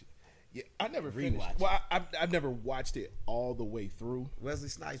Yeah, I never Rewatch finished. Well, I've never watched it all the way through. Wesley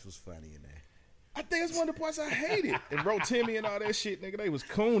Snipes was funny in there. I think that's one of the parts I hated. And Rotimi and all that shit, nigga, they was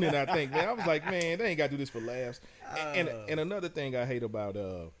cooning, I think, man. I was like, man, they ain't got to do this for laughs. And another thing I hate about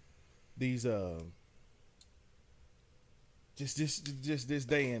these just this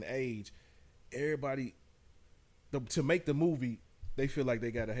day and age, everybody, to make the movie, they feel like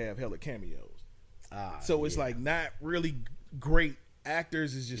they got to have hella cameos. So it's like not really great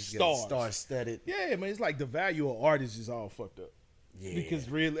actors, it's just stars. Star-studded. Yeah, man, it's like the value of artists is all fucked up. Yeah. Because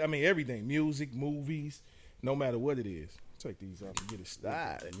really, I mean, everything, music, movies, no matter what it is. Take these off and get it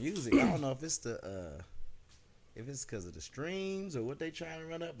started. The music, I don't know if it's because of the streams or what they trying to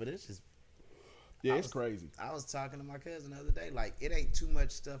run up, but it's just. Yeah, it's crazy. I was talking to my cousin the other day, like it ain't too much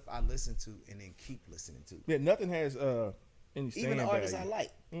stuff I listen to and then keep listening to. Yeah, nothing has any stand even the artists value. I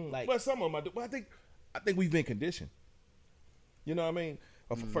like. Like, but some of them I do. But I think we've been conditioned. You know what I mean?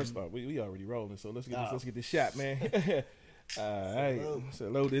 First of all, we already rolling, so let's get this shot, man. All right,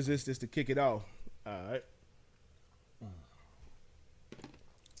 so this to kick it off. All right.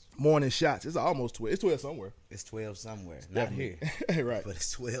 Morning shots. It's almost 12. It's 12 somewhere. It's 12 somewhere. Not Definitely. here. Right. But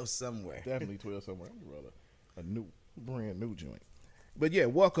it's 12 somewhere. Definitely 12 somewhere. I'm gonna roll a brand new joint. But yeah,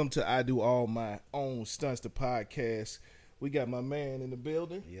 welcome to I Do All My Own Stunts, the podcast. We got my man in the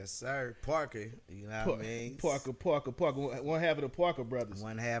building. Yes, sir. Parker. You know what I mean? Parker. One half of the Parker brothers.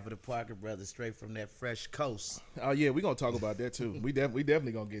 One half of the Parker brothers, straight from that fresh coast. Oh yeah, we're gonna talk about that too. we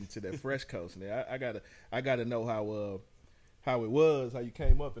definitely gonna get into that fresh coast. Now I gotta know how it was, how you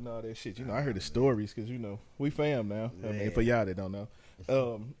came up and all that shit. You know, I heard the stories because, you know, we fam now. I mean, for y'all that don't know.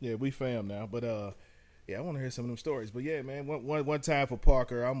 Yeah, we fam now. But yeah, I want to hear some of them stories. But yeah, man, one time for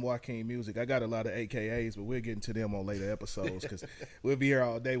Parker, I'm Joaquin Music. I got a lot of AKAs, but we'll get into them on later episodes because we'll be here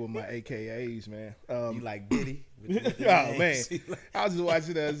all day with my AKAs, man. You like Diddy? Oh man, I was just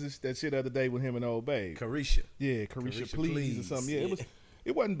watching that shit the other day with him and Old Babe. Carisha. Yeah, Carisha Please or something. Yeah,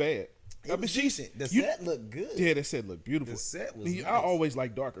 it wasn't bad. It was decent. The set looked good. Yeah, that set looked beautiful. The set was nice. I always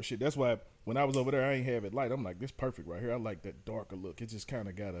like darker shit. That's why when I was over there, I ain't have it light. I'm like, this perfect right here. I like that darker look. It just kind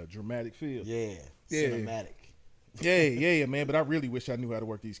of got a dramatic feel. Yeah, cinematic. Yeah, man. But I really wish I knew how to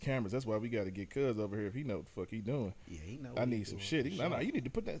work these cameras. That's why we got to get Cuz over here if he know what the fuck he doing. Yeah, he know. I need some shit. No, you need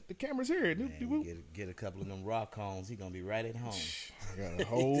to put the cameras here. Man, get a couple of them raw cones. He gonna be right at home. I got a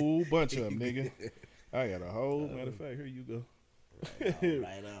whole bunch of them, nigga. I got a whole. Matter of fact, here you go.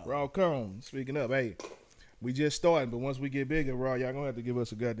 Right on. Raw cone. Speaking up, hey, we just starting, but once we get bigger, Raw, y'all gonna have to give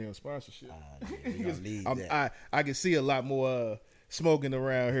us a goddamn sponsorship. We gonna need that. I can see a lot more smoking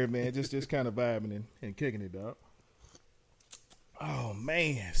around here, man. Just kind of vibing and kicking it, dog. Oh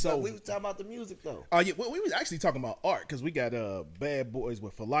man, so we was talking about the music though. Oh yeah, well, we was actually talking about art because we got Bad Boys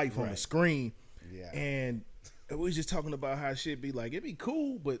with For Life on the screen, and we was just talking about how shit be like. It'd be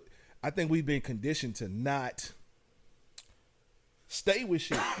cool, but I think we've been conditioned to not stay with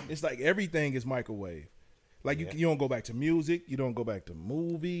shit. It's like everything is microwave. Like you don't go back to music, you don't go back to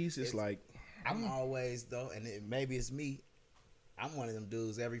movies. It's like I'm always though, and maybe it's me. I'm one of them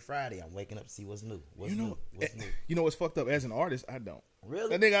dudes. Every Friday, I'm waking up to see what's new. What's new? You know what's fucked up? As an artist, I don't.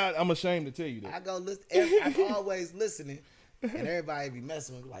 Really? I think I'm ashamed to tell you that. I go listen. I'm always listening, and everybody be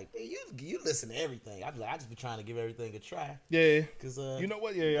messing with me like, hey, you listen to everything. I be like, I just be trying to give everything a try. Yeah. Cause you know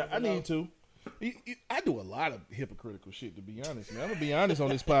what? Yeah, I need to. I do a lot of hypocritical shit, to be honest, man. I'm gonna be honest on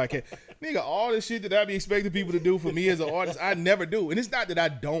this podcast. Nigga, all the shit that I be expecting people to do for me as an artist, I never do. And it's not that I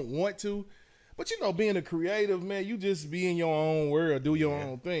don't want to, but you know, being a creative, man, you just be in your own world, do your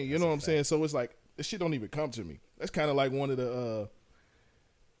own thing. You know what I'm saying? So it's like this shit don't even come to me. That's kind of like one of the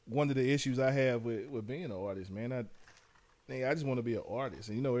issues I have with being an artist, man. I just want to be an artist,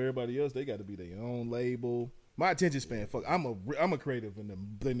 and you know, everybody else, they got to be their own label. My attention span, fuck. I'm a creative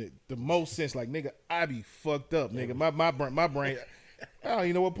in the most sense. Like, nigga, I be fucked up, nigga. My brain. I don't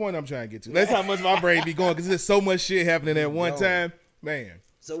even know what point I'm trying to get to. That's how much my brain be going because there's so much shit happening at one time, man.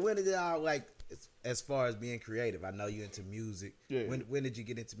 So when did y'all like, as far as being creative? I know you into music. Yeah. When did you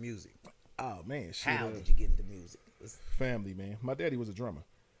get into music? Oh man, shit. How did you get into music? Family, man. My daddy was a drummer.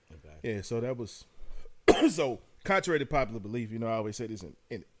 Okay. Yeah, so that was so contrary to popular belief. You know, I always say this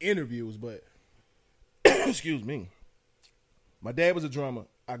in interviews, but. Excuse me. My dad was a drummer.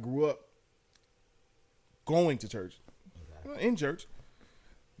 I grew up going to church, in church,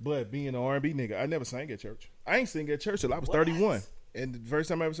 but being an R&B nigga, I never sang at church. I ain't sing at church till I was 31, and the first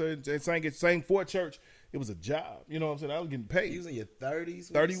time I ever sang for church, it was a job. You know what I'm saying? I was getting paid. You was in your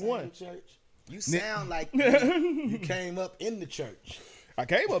 30s. 31. Church. You sound like you came up in the church. I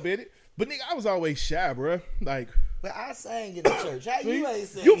came up in it, but nigga, I was always shy, bro. Like. But I sang in the church. How you ain't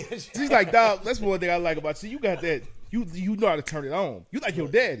sing in the church? She's like, dog, that's one thing I like about you. You got that. You know how to turn it on. You like your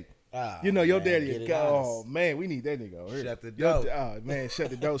daddy. You know, your man, daddy get is it oh honest. man, we need that nigga over here. Shut the door. Oh man, shut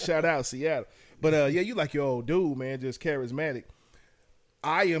the door. Shout out Seattle. But yeah, you like your old dude, man, just charismatic.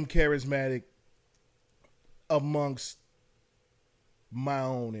 I am charismatic amongst my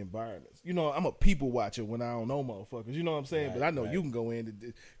own environments. You know, I'm a people watcher when I don't know motherfuckers. You know what I'm saying? Right, but I know right. you can go in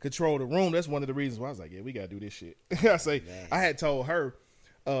and control the room. That's one of the reasons why I was like, yeah, we gotta do this shit. I say, Man. I had told her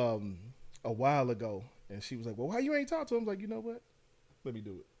a while ago, and she was like, well, why you ain't talk to him? I was like, you know what? Let me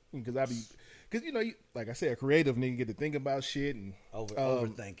do it. Because you know, like I said, a creative nigga get to think about shit and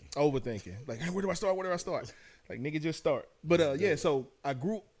overthinking. Like, hey, where do I start? Where do I start? Like, nigga, just start. But yeah, so I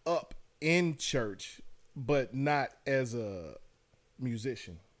grew up in church, but not as a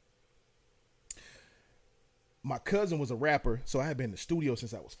musician. My cousin was a rapper, so I had been in the studio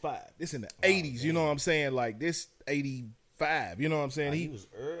since I was 5. This in the 80s, you know what I'm saying? Like this 85, you know what I'm saying? He was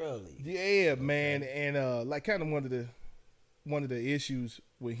early. Yeah, man, and like kind of one of the issues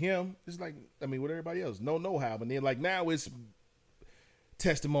with him is like, I mean, with everybody else, know how, but then like now it's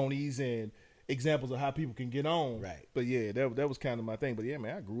testimonies and examples of how people can get on. Right. But yeah, that was kind of my thing. But yeah,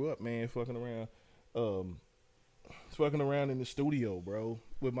 man, I grew up, man, fucking around in the studio, bro,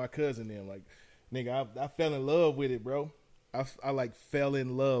 with my cousin. Then like, nigga, I fell in love with it, bro. I like fell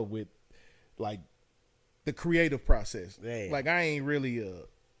in love with like the creative process. Yeah. Like I ain't really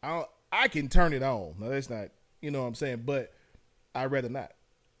I can turn it on. No, that's not, you know what I'm saying, but I'd rather not.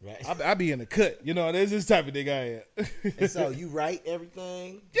 Right. I be in the cut, you know. That's this type of nigga I am. And so you write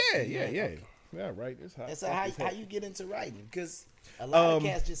everything? Yeah. Yeah, right. It's And so how you get into writing? Because a lot of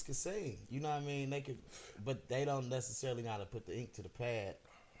cats just can sing. You know what I mean? They could, but they don't necessarily know how to put the ink to the pad.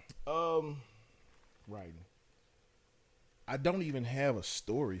 Writing. I don't even have a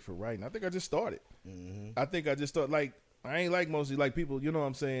story for writing. I think I just started. Mm-hmm. I think I just started. Like, I ain't like mostly like people. You know what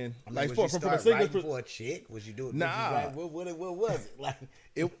I'm saying? I mean, Like was for you from start the writing for a chick? Was you doing? Nah. What was it like?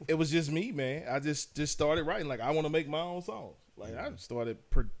 It was just me, man. I just started writing. Like, I want to make my own songs. Like, I started,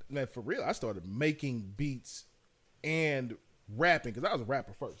 man, for real. I started making beats and rapping because I was a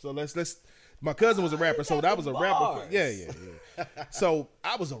rapper first. So let's. My cousin was a rapper, so that was a rapper. Yeah. So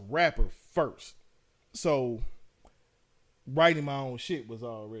I was a rapper first. So writing my own shit was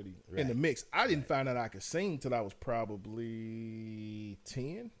already in the mix. I didn't find out I could sing till I was probably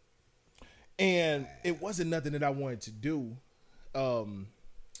 10. And it wasn't nothing that I wanted to do. I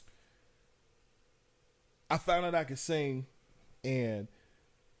found out I could sing, and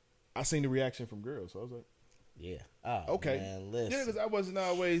I seen the reaction from girls. So I was like, yeah. Oh, okay. Man, listen. Yeah, because I wasn't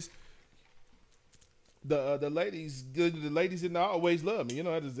always the ladies. The ladies didn't always love me. You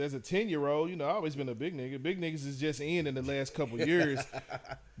know, as a 10-year-old, you know, I always been a big nigga. Big niggas is just in the last couple of years,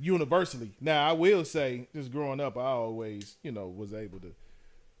 universally. Now, I will say, just growing up, I always, you know, was able to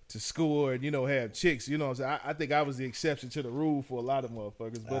score and, you know, have chicks. You know what I'm saying? I think I was the exception to the rule for a lot of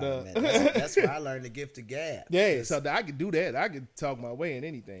motherfuckers. But man, that's where I learned the gift of gab. Yeah, so I could do that. I could talk my way in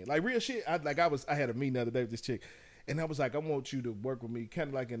anything. Like real shit. I had a meeting the other day with this chick, and I was like, I want you to work with me kind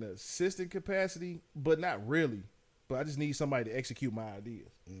of like in an assistant capacity, but not really. But I just need somebody to execute my ideas.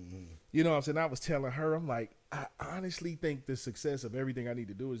 Mm-hmm. You know what I'm saying? I was telling her, I'm like, I honestly think the success of everything I need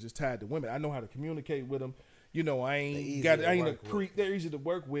to do is just tied to women. I know how to communicate with them. You know, they're easy to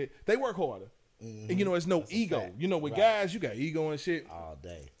work with. They work harder. Mm-hmm. And, you know, it's no ego. You know, with guys, you got ego and shit. All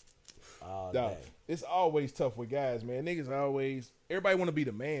day. It's always tough with guys, man. Niggas always, everybody want to be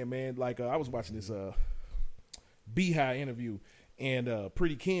the man. Like, I was watching this Beehive interview, and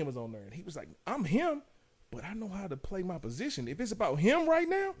Pretty Kim was on there, and he was like, I'm him, but I know how to play my position. If it's about him right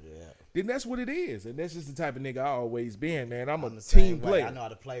now, then that's what it is. And that's just the type of nigga I always been, man. I'm a team player. I know how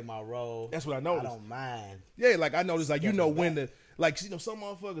to play my role. That's what I noticed. I don't mind. Yeah, like I noticed, like, you know when to, like, you know, some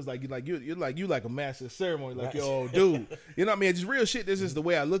motherfuckers you're like a master of ceremony, like your old dude. You know what I mean? Just real shit. This is the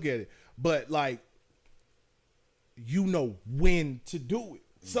way I look at it. But like, you know when to do it.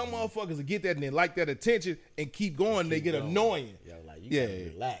 Some motherfuckers will get that and they like that attention and keep going. They get annoying. Yo, like, you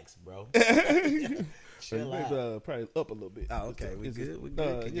gotta relax, bro. Chill out. Probably up a little bit. Oh, okay. We good? We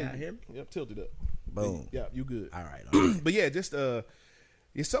good? Can y'all hear me? Yep, tilted up. Boom. Yeah, you good. All right. But yeah, just some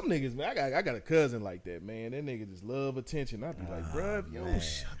niggas, man. I got a cousin like that, man. That nigga just love attention. I be like, bruh, yo,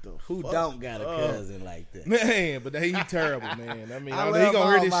 shut the Who fuck don't got a cousin like that? Man, but he terrible, man. I mean, I he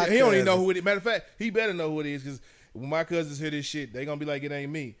gonna hear this shit. He don't even know cousins. who it is. Matter of fact, he better know who it is, because when my cousins hear this shit, they gonna be like, it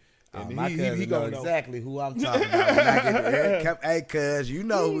ain't me. And My cousin he know gonna exactly who I'm talking about. When I get there. Hey, cuz, you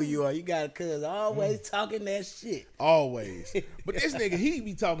know who you are. You got a cousin always talking that shit. Always. But this nigga, he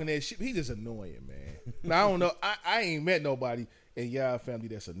be talking that shit. He just annoying, man. Now, I don't know. I ain't met nobody in y'all family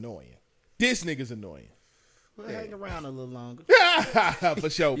that's annoying. This nigga's annoying. Well, hang around a little longer. For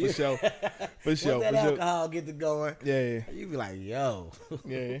sure. Once that alcohol get to going, Yeah. you be like, yo.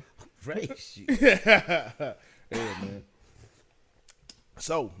 Yeah. race you. Yeah, man.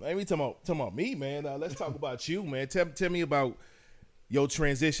 So, maybe talking about me, man. Let's talk about you, man. Tell me about your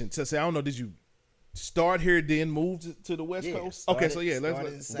transition. So, say, I don't know, did you start here, then move to the West Coast? Okay, so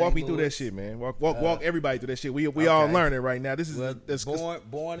let's walk me through that shit, man. Walk everybody through that shit. We all learning right now. This is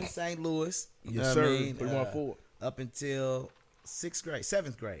born in St. Louis. Yes, sir. 314. Up until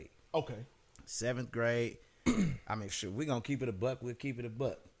 7th grade. Okay. 7th grade. I mean, sure, we're gonna keep it a buck. We'll keep it a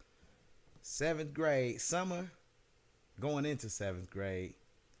buck. 7th grade summer. Going into 7th grade,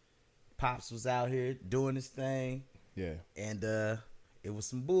 Pops was out here doing his thing. Yeah. And it was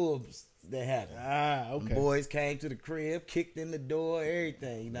some bulls that happened. Okay. Them boys came to the crib, kicked in the door,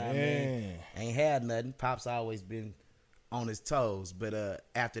 everything. You know what I mean? Ain't had nothing. Pops always been on his toes. But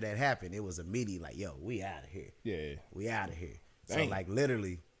after that happened, it was immediately like, yo, we out of here. Yeah. We out of here. Dang. So, like,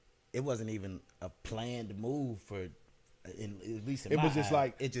 literally, it wasn't even a planned move for, at least in it my was just eye.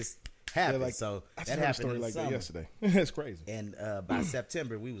 like, it just happened. like, So I that heard a happened story in the like summer. that yesterday. That's crazy. And by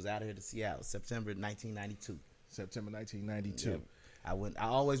September, we was out here to Seattle. September 1992. September 1992. Yeah. I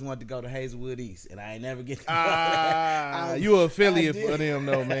always wanted to go to Hazelwood East, and I ain't never get to go. You an affiliate for them,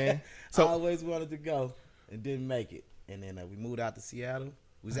 though, man. So I always wanted to go and didn't make it. And then we moved out to Seattle.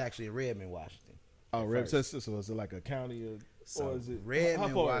 We was actually in Redmond, Washington. Oh, Redmond. So is it like a county or is it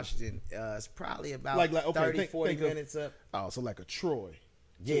Redmond, Washington? It's probably about okay, 30, 40 minutes up. Oh, so like a Troy.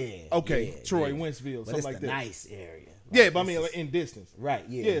 Yeah. Okay, yeah, Troy, yeah. Winsville, But something it's like the that. nice area. Yeah, but I mean like, in distance. Right.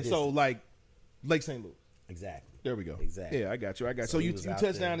 Yeah. Yeah. distance. So like Lake St. Louis. Exactly. There we go. Exactly. Yeah, I got you. So you was out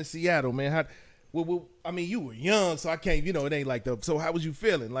touched there. down in Seattle, man. How? Well, I mean, you were young, so I can't. It ain't like the. So how was you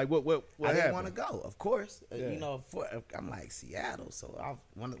feeling? Like what I happened? didn't want to go, of course. Yeah. I'm like Seattle. So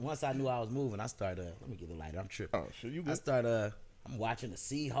once I knew I was moving, I started. Let me get a lighter. I'm tripping. Oh, sure, you good. I started. I'm watching the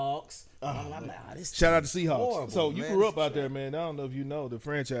Seahawks. I'm like, this. Shout out to Seahawks. Horrible, So you man. grew up out there, man. I don't know if you know the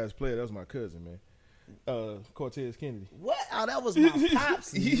franchise player. That was my cousin, man. Cortez Kennedy. What? Oh, that was my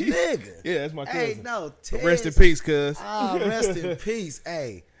pops, nigga. Yeah, that's my cousin. Hey, no, Tez. Rest in peace, cuz. Oh, rest in peace.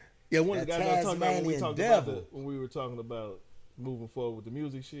 Hey. Yeah, one of the That guys I was talking about when we Tasmanian talked devil. about when we were talking about moving forward with the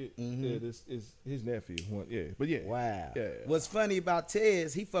music shit. Mm-hmm. Yeah, this is his nephew. But yeah. Wow. Yeah. What's funny about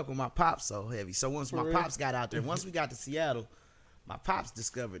Tez, he fuck with my pops so heavy. So once my real? pops got out there, once we got to Seattle, my pops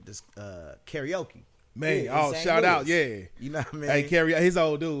discovered this karaoke. Man, in oh, St. shout out, Louis. yeah. You know what I mean? Hey, Carrie, his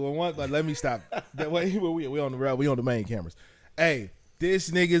old dude. Let me stop. That way, we on the road. We on the main cameras. Hey,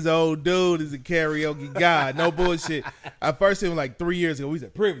 this nigga's old dude is a karaoke guy. No bullshit. I first seen him like 3 years ago. We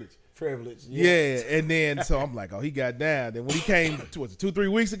said privilege. Privilege. Yeah, and then so I'm like, oh, he got down. Then when he came,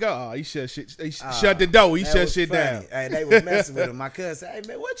 2-3 weeks ago, oh, he shut shit. He shut the door. He That shut was shit funny. down. Hey, they was messing with him. My cousin said, hey,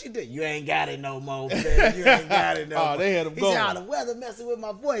 man, what you did? You ain't got it no more, man. You ain't got it no more. Oh, they had him He going. said, oh, the weather messing with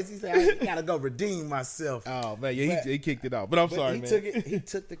my voice. He said, I gotta go redeem myself. Oh man, yeah, he kicked it off. But I'm sorry, man. He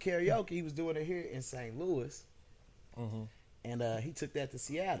took the karaoke. He was doing it here in St. Louis. Mm-hmm. And he took that to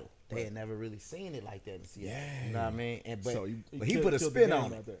Seattle. They had never really seen it like that in Seattle. Yeah. You know what I mean? But So he put a killed the spin game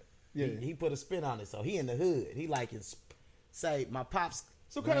on it. out there. Yeah. He put a spin on it. So he in the hood. He like his, say, my pops.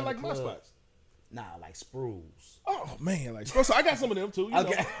 So kind of ran like the my club. spots. Nah, like Sprues. Oh man, like so I got some of them too. You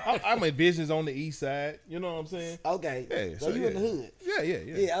Okay. know, I'm in business on the east side. You know what I'm saying? Okay. Yeah, So you in the hood. Yeah.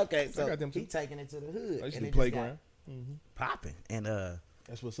 Yeah, okay. So got them too. he taking it to the hood. I used and to it play just got playground. Mm-hmm. popping. And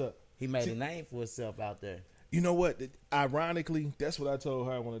That's what's up. he made a name for himself out there. You know what? Ironically, that's what I told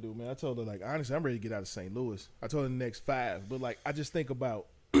her I want to do, man. I told her, like, honestly, I'm ready to get out of St. Louis. I told her the next 5. But, like, I just think about,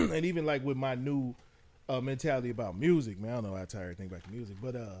 and even, like, with my new mentality about music, man, I don't know how tired I think about the music,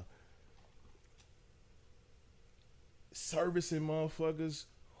 but servicing motherfuckers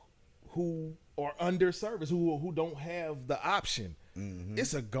who are underserviced, who don't have the option. Mm-hmm.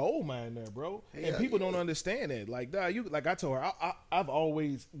 It's a gold mine there, bro. Yeah, and people don't understand that. Like, dog, like I told her, I've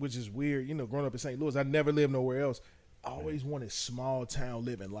always, which is weird, you know, growing up in St. Louis, I never lived nowhere else. I always wanted small town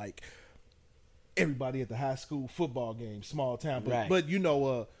living, like everybody at the high school football game, small town, but, Right. but you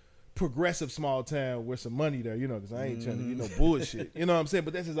know, progressive small town with some money there, you know, because I ain't trying to be no bullshit. You know what I'm saying?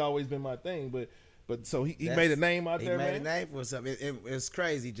 But this has always been my thing. But so he made a name out there, man. He made a name for himself. It's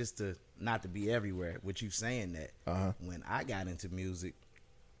crazy just to not to be everywhere. With you saying that, when I got into music,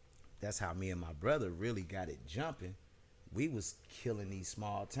 that's how me and my brother really got it jumping. We was killing these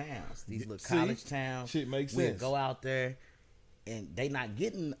small towns, these little college towns. Shit makes We'd sense. go out there, and they not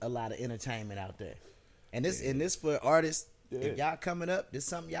getting a lot of entertainment out there. And this for artists. Yeah. If y'all coming up, this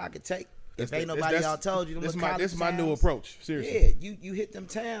something y'all could take. If That's- ain't nobody that's- y'all told you, them this little college is my new towns, approach. Seriously. yeah, you hit them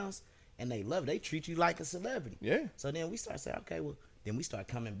towns and they love it. They treat you like a celebrity. Yeah. So then we start saying, okay, well, then we start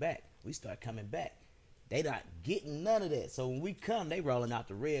coming back. they not getting none of that. So when we come, they rolling out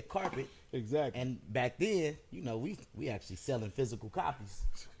the red carpet. Exactly. And back then, you know, we actually selling physical copies.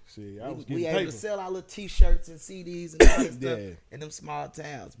 See, we able to sell our little T-shirts and CDs and all that stuff in them small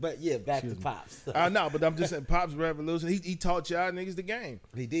towns. But yeah, back to Pops. I know, but I'm just saying, Pops Revolution. He taught y'all niggas the game.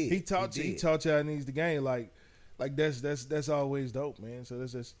 He did. He taught y'all niggas the game. Like that's always dope, man. So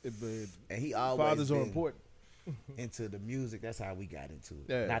that's just and he always fathers are important. Into the music. That's how we got into it.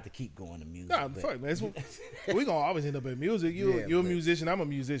 Yeah. Not to keep going to music. Nah, fuck, man. We gonna always end up in music. You're a musician. I'm a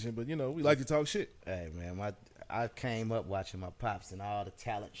musician, but you know we like to talk shit. Hey man, I came up watching my pops and all the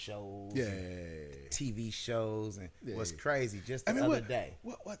talent shows, TV shows, and what's crazy just the other day.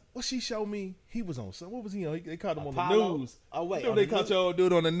 What she showed me? He was on. What was he on? They caught him on Apollo? the news. Oh wait, they caught your old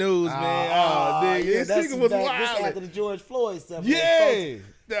dude on the news, man. Oh, nigga, yeah, this nigga was wild. This after the George Floyd stuff. Yeah.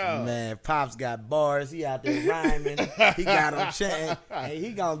 Man, Pops got bars. He out there rhyming. He got them chanting. And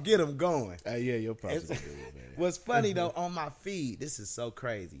he gonna get them going. Yeah, your Pops is good, man. What's funny though, on my feed, this is so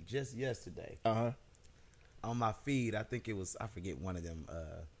crazy. Just yesterday, on my feed, I think it was, I forget, one of them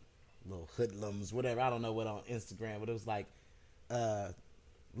little hoodlums, whatever. I don't know what on Instagram, but it was like,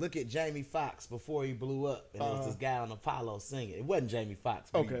 look at Jamie Foxx before he blew up. And it was this guy on Apollo singing. It wasn't Jamie Foxx,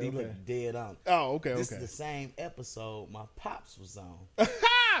 but he looked dead on. Oh, okay, This is the same episode my Pops was on.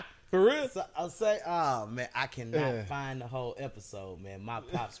 For real? So I'll say, oh, man, I cannot find the whole episode, man. My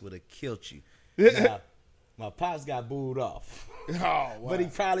Pops would have killed you. Now, my Pops got booed off. Oh, wow. But he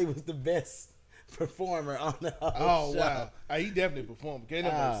probably was the best performer on the whole show. Wow. He definitely performed. Can't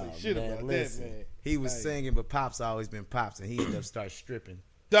nobody say shit about that, man. He was singing, but Pops always been Pops, and he ended up start stripping.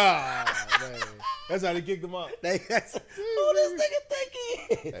 Man. That's how they kicked him out. Who this nigga think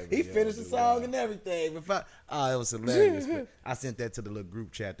he is? He finished the song and everything. It was hilarious. But I sent that to the little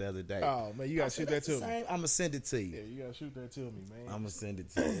group chat the other day. Oh, man, you got to shoot that to me. I'm going to send it to you. Yeah, you got to shoot that to me, man. I'm going to send it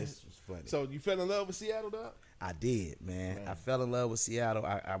to you. This was funny. So you fell in love with Seattle, dog? I did, man. I fell in love with Seattle.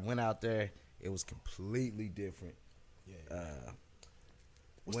 I went out there. It was completely different. Yeah.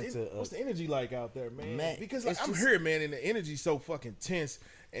 What's the energy like out there, man? Because like, I'm here, man, and the energy's so fucking tense,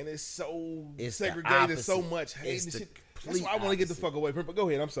 and it's so segregated, so much hate and shit. That's why I want to get the fuck away from it. But go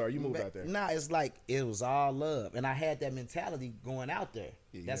ahead, I'm sorry, you moved out there. Nah, it's like it was all love, and I had that mentality going out there.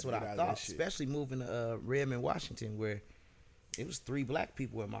 That's what I thought, especially moving to Redmond, Washington, where it was 3 black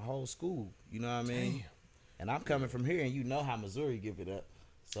people in my whole school. You know what I mean? Damn. And I'm coming from here, and you know how Missouri give it up.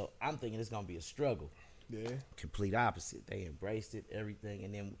 So I'm thinking it's gonna be a struggle. Yeah. Complete opposite. They embraced it, everything,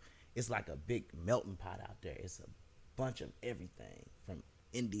 and then it's like a big melting pot out there. It's a bunch of everything from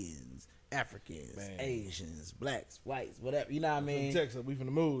Indians, Africans, Asians, blacks, whites, whatever. You know what I mean? From Texas, we from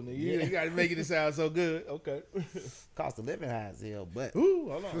the moon. You got to make it sound so good. Okay. Cost of living high as hell, but ooh,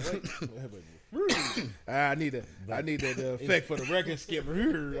 hold on, wait. I need that effect for the record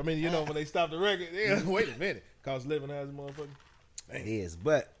skipper. I mean, you know when they stop the record. Yeah, wait a minute. Cost of living high as a motherfucker. It is,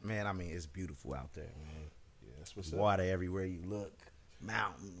 but man, I mean, it's beautiful out there, man. Yeah, that's what's water everywhere you look,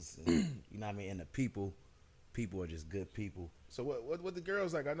 mountains, and, you know what I mean. And the people are just good people. So what the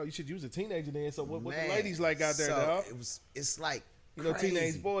girls like? I know you should use a teenager then. So what the ladies like out there, dog? It's like crazy.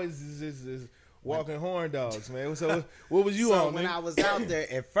 Teenage boys is walking horn dogs, man. So what was you on? When I was out there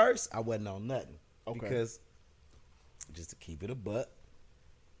at first, I wasn't on nothing because just to keep it a buck.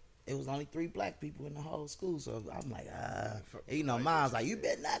 It was only 3 black people in the whole school, so I'm like, mom's like, you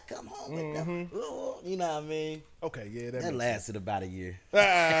better not come home with them. You know what I mean? Okay, yeah, that lasted about a year.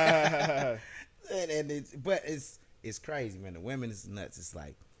 But it's crazy, man. The women is nuts. It's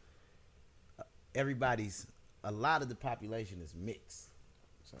like a lot of the population is mixed,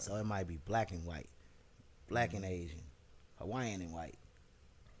 so it might be black and white, black and Asian, Hawaiian and white,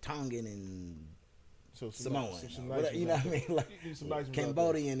 Tongan and Samoan, nice, you know what I mean? Like nice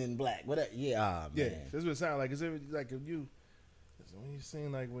Cambodian and black, whatever. Yeah, man. That's what it sounds like. It's like if you, when you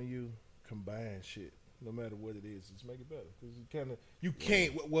seem like when you combine shit, no matter what it is, just make it better. Because you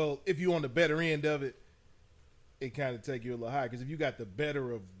can't. Well, if you're on the better end of it, it kind of take you a little higher. Because if you got the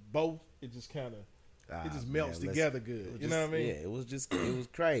better of both, it just kind of it just melts together good. You know what I mean? Yeah, it was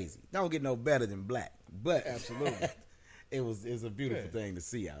crazy. Don't get no better than black, but absolutely. It's a beautiful thing to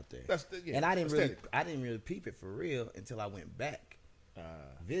see out there. And I didn't really peep it for real until I went back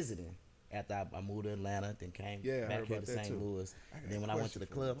visiting after I moved to Atlanta, then came back here to St. Louis. And then when I went to the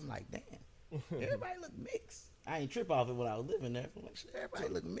club, I'm like, damn, everybody look mixed. I ain't trip off it when I was living there. I'm like, shit, everybody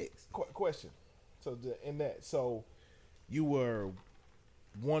look mixed. Question. So you were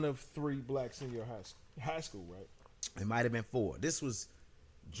one of 3 blacks in your high school, right? It might have been 4. This was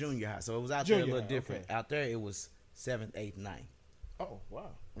junior high, so it was out there a little different. Okay. Out there, it was 7th, 8th, 9th. Oh, wow.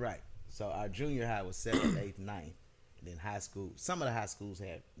 Right. So our junior high was 7th, 8th, 9th. And then high school, some of the high schools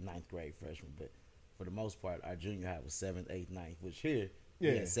had 9th grade freshmen, but for the most part, our junior high was 7th, 8th, 9th, which here,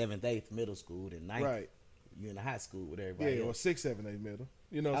 Yeah. we had 7th, 8th middle school, then 9th, Right. you in the high school with everybody Yeah, or else. 6, 7, 8 middle.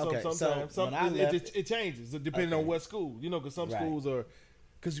 You know, Okay, so sometimes when I left- it changes depending on what school. You know, because some Right. schools are,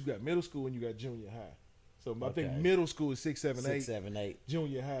 because you got middle school and you got junior high. So I think Okay. middle school is 6, 7, 8. 6, 7, 8.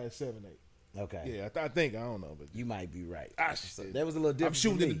 Junior high is 7, 8. Okay. Yeah, I think, I don't know, but You might be right. So shit. that was a little different. I'm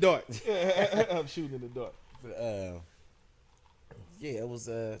shooting for in me. the dark. I'm shooting in the dark. But, yeah, it was.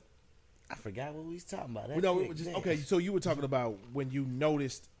 I forgot what we was talking about. That No, quick, it was just, damn. okay, so you were talking about when you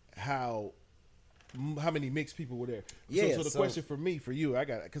noticed how many mixed people were there. Yeah, So the question for me, for you, I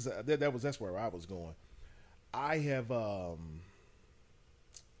got, because that's where I was going. I have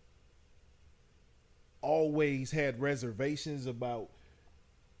always had reservations about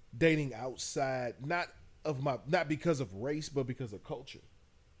dating outside, not because of race, but because of culture.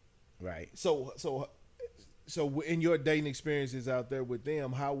 Right. So in your dating experiences out there with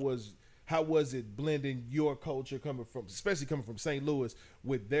them, how was it blending your culture especially coming from St. Louis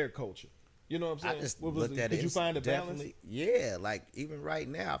with their culture? You know what I'm saying? I just What was looked it? at it. Did you find a balance? Definitely, yeah. Like even right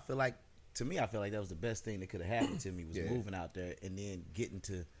now, I feel like that was the best thing that could have happened to me was Yeah. moving out there and then getting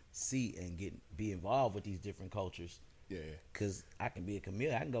to see and be involved with these different cultures. Yeah. Cause I can be a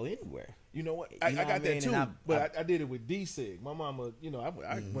chameleon. I can go anywhere. You know what? You I know got what I that mean? too, And but I did it with D-Sig. My mama, I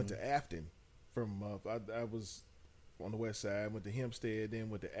Mm-hmm. went to Afton from, I was on the west side, went to Hempstead, then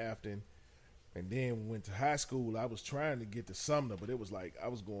went to Afton, and then went to high school. I was trying to get to Sumner, but it was like I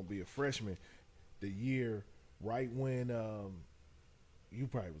was going to be a freshman the year right when you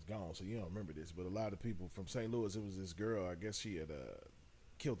probably was gone, so you don't remember this, but a lot of people from St. Louis, it was this girl, I guess she had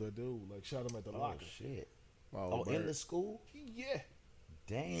killed her dude, like shot him at the Oh locker. shit! My Oh, old in bird. the school? Yeah.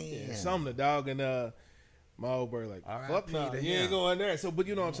 Damn. Yeah, Sumner, dog, and my old bird like, R.I.P. fuck no, to you him. ain't going there. So, but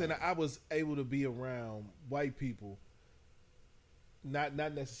you know what I'm saying? I was able to be around white people, not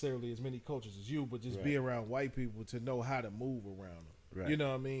necessarily as many cultures as you, but just be Right. around white people to know how to move around them. Right. You know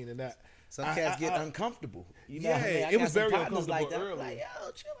what I mean? And that Some cats get uncomfortable. You know Yeah, what I mean? I it got was some very partners uncomfortable like that. early. Like,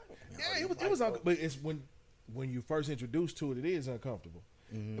 yo, chill out. yeah, it was but it's when you first introduced to it, it is uncomfortable.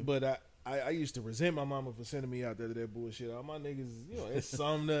 Mm-hmm. But I used to resent my mama for sending me out there to that bullshit. All my niggas, it's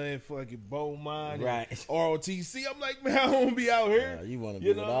Sumner and fucking Beaumont Right. and ROTC. I'm like, man, I don't want to be out here. You want to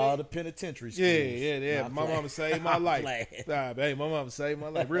You be know with what I all mean? the penitentiary schools. Yeah. Not My playing. mama saved my I'm life. playing. Nah, babe, my mama saved my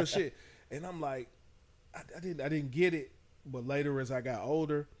life. Real shit. And I'm like, I didn't get it. But later, as I got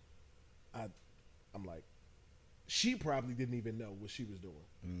older, I'm like, she probably didn't even know what she was doing.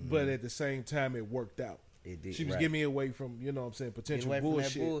 Mm-hmm. But at the same time, it worked out. It did, She was right. getting me away from, you know what I'm saying, Get potential away from that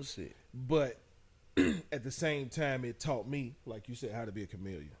bullshit. bullshit. But at the same time, it taught me, like you said, how to be a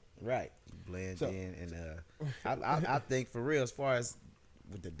chameleon. Right. Blend So- in. And I think for real, as far as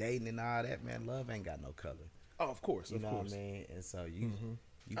with the dating and all that, man, love ain't got no color. Oh, of course, You of know course. what I mean? And so you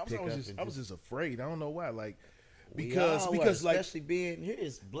I was, pick always up just, and I was just afraid. I don't know why. Like, we because all were, like especially being here,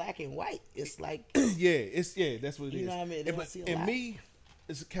 it's black and white. It's like yeah, that's what it is. You know what I mean? They And, don't but, see a and lot. me,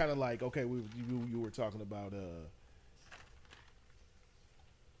 it's kind of like, okay, you were talking about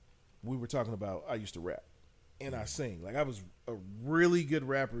we were talking about I used to rap and I sing. Like I was a really good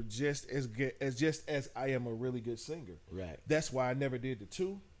rapper, just as I am a really good singer. right. That's why I never did the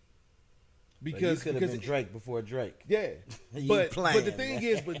two. Because you could have been it- Drake before Drake. Yeah, You but playing, the thing man.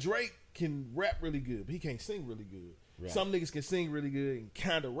 is, but Drake can rap really good, but he can't sing really good. Right. Some niggas can sing really good and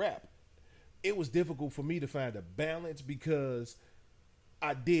kind of rap. It was difficult for me to find a balance because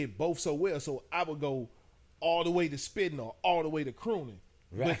I did both so well. So I would go all the way to spitting or all the way to crooning.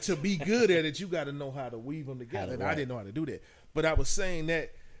 Right. But to be good at it, you got to know how to weave them together. And I didn't know how to do that. But I was saying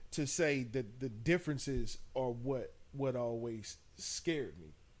that to say that the differences are what always scared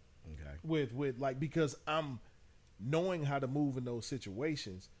me. Okay. With like, because I'm knowing how to move in those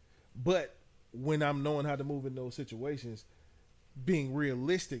situations, but when I'm knowing how to move in those situations, being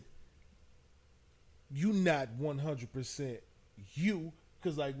realistic, you not 100% you,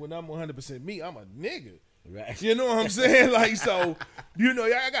 because like when I'm 100% me, I'm a nigga. Right. You know what I'm saying? Like, so, you know,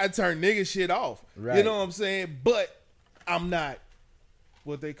 I gotta turn nigga shit off. Right. You know what I'm saying? But I'm not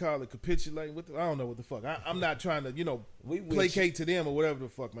what they call it, capitulating. I don't know what the fuck. I'm not trying to, We wish- placate to them or whatever the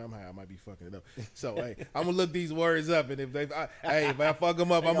fuck, man. I'm high. I might be fucking it up. So, hey, I'm gonna look these words up, and if I fuck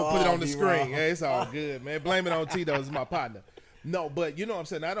them up, I'm gonna put it all on the be screen. wrong. Hey, it's all good, man. Blame it on Tito. It's my partner. No, but you know what I'm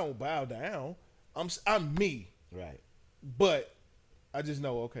saying? I don't bow down. I'm me, Right. but I just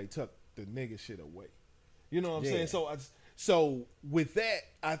know, okay, tuck the nigga shit away. You know what I'm Yeah. saying? So with that,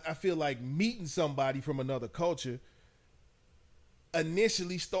 I feel like meeting somebody from another culture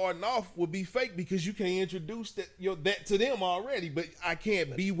initially starting off would be fake because you can't introduce that to them already. But I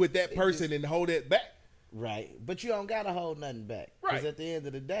can't be with that person and hold that back. Right. But you don't gotta hold nothing back. Right. Because at the end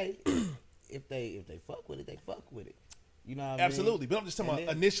of the day, if they fuck with it, they fuck with it. You know what Absolutely. I mean? But I'm just talking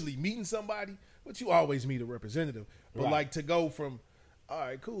about initially meeting somebody, but you always meet a representative. But Right. like to go from, all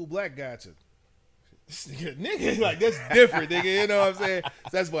right, cool, black guy to nigga, like that's different, nigga. You know what I'm saying? So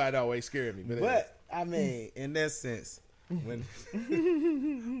that's why it always scared me. But I mean, in that sense, when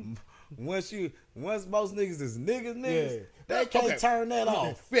once most niggas is niggas, they can't turn that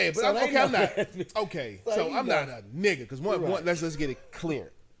off. Yeah, but So I'm not. Okay, so I'm know. not a nigga because one, Right. let's get it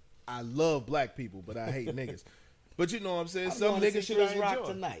clear. I love black people, but I hate niggas. But you know what I'm saying? I'm Some going to niggas see should Chris Rock enjoy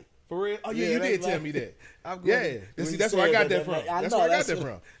tonight. For real? Oh yeah, Yeah, you did that's tell like- me that. I'm going Yeah, to- see, when that's you where I said got that from. That's where I got that what-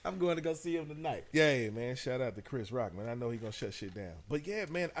 from. I'm going to go see him tonight. Yeah, man. Shout out to Chris Rock, man. I know he gonna shut shit down. But yeah,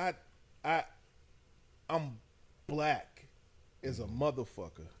 man, I'm black as a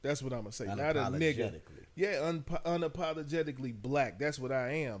motherfucker. That's what I'm gonna say. Not a nigga. Unapologetically. Yeah, unapologetically black. That's what I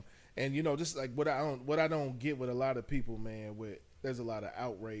am. And you know, just like what I don't get with a lot of people, man. With there's a lot of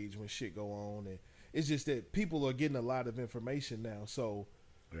outrage when shit go on, and it's just that people are getting a lot of information now. So,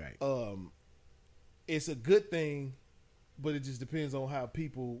 Right. it's a good thing, but it just depends on how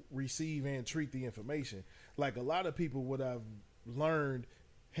people receive and treat the information. Like a lot of people, what I've learned,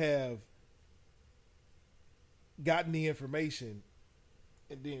 have gotten the information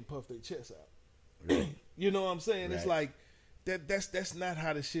and then puffed their chest out. Right. You know what I'm saying? It's Right. like that's not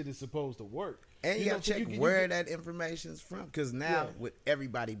how the shit is supposed to work. And you know, gotta so check you where that information is from, because now Yeah. with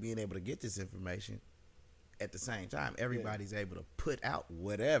everybody being able to get this information at the same time, everybody's able to put out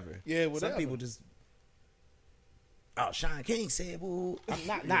whatever. Yeah, whatever. Some people just, Sean King said, "Well,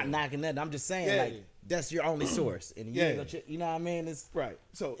 I'm not knocking that. I'm just saying, Yeah. like that's your only source, and you, ain't gonna you know what I mean? It's Right.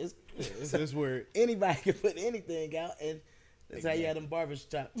 So it's that's where anybody can put anything out, and that's how you had them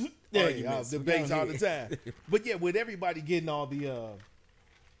barbershop arguments. debates all the time. But yeah, with everybody getting all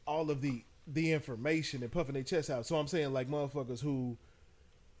of the information and puffing their chest out. So I'm saying like motherfuckers who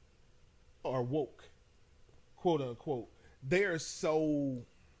are woke, quote unquote, they're so,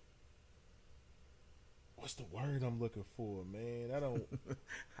 what's the word I'm looking for, man?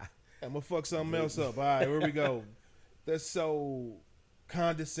 I'm gonna fuck something else up. All right, here we go. They're so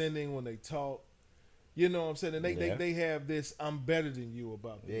condescending when they talk. You know what I'm saying? And they have this "I'm better than you"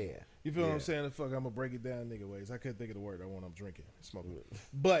 about them. Yeah. You feel what I'm Yeah. saying? Fuck, I'm gonna break it down, nigga ways. I couldn't think of the word I want. I'm drinking, smoking.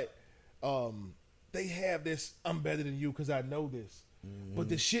 But they have this "I'm better than you" because I know this. But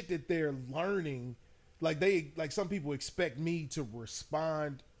the shit that they're learning, like some people expect me to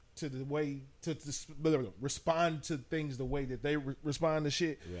respond to the way to respond to things the way that they respond to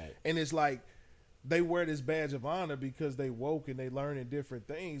shit. Right. And it's like they wear this badge of honor because they woke and they learning different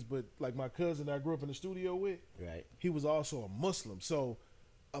things. But like my cousin I grew up in the studio with, Right. he was also a Muslim. So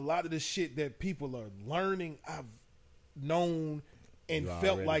a lot of the shit that people are learning, I've known and You felt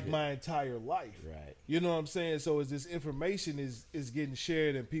already like did. my entire life. Right. You know what I'm saying? So as this information is getting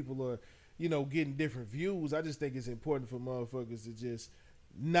shared and people are, you know, getting different views, I just think it's important for motherfuckers to just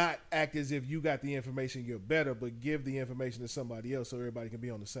not act as if you got the information you're better, but give the information to somebody else so everybody can be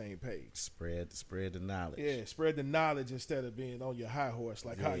on the same page. Spread the knowledge. Yeah, spread the knowledge instead of being on your high horse,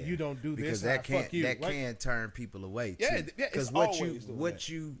 like how Yeah. you don't do because this, that how fuck you. that right? can turn people away too. Yeah, yeah, it's because always doing what that.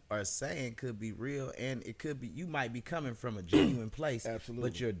 you are saying could be real, and it could be you might be coming from a genuine place, Absolutely.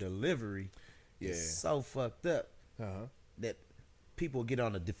 but your delivery Yeah. is so fucked up Uh-huh. that people get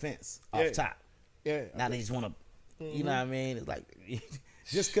on the defense Yeah. off top. Yeah. Now they just want to, you know what I mean? It's like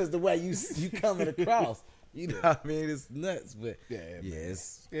just because the way you coming across, you know what I mean? It's nuts, but Yeah,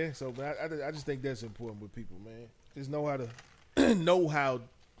 yes, Yeah, so but I just think that's important with people, man. Just know how to know how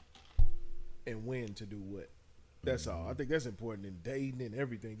and when to do what. That's all. I think that's important in dating and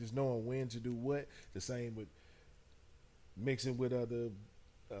everything. Just knowing when to do what. The same with mixing with other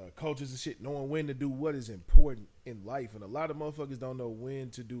cultures and shit. Knowing when to do what is important in life, and a lot of motherfuckers don't know when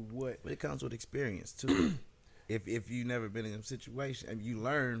to do what. but it comes with experience too. if you never been in a situation, and you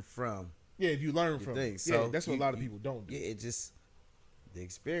learn from Yeah, if you learn from it. things, Yeah, so that's what a lot of people don't do. Yeah, it just the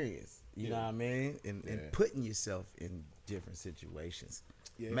experience. You know Yeah. what I mean, and Yeah. putting yourself in different situations,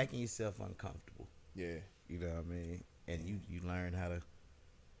 Yeah. making yourself uncomfortable. Yeah. You know what I mean, and you learn how to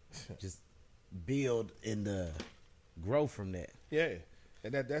just build and grow from that. Yeah,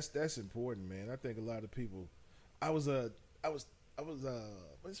 and that's important, man. I think a lot of people.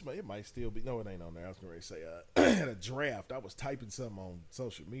 It might still be. No, it ain't on there. I was gonna say I had a draft. I was typing something on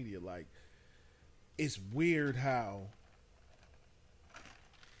social media. Like, it's weird how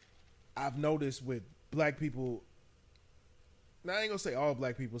I've noticed with black people. Now I ain't gonna say all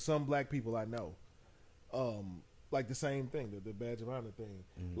black people. Some black people I know, like the same thing, the badge of honor thing.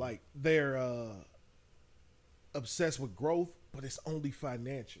 Like they're obsessed with growth, but it's only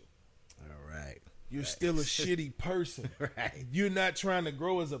financial. All right. you're still a shitty person. Right. You're not trying to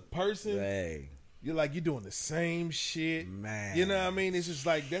grow as a person. Right. You're like, you're doing the same shit. Man. You know what I mean? It's just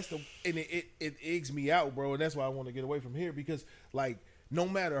like, and it eggs me out, bro. And that's why I want to get away from here because, like, no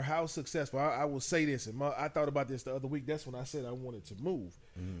matter how successful, I will say this, and I thought about this the other week. That's when I said I wanted to move.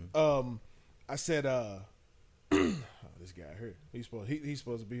 Mm-hmm. I said, oh, this guy here, he's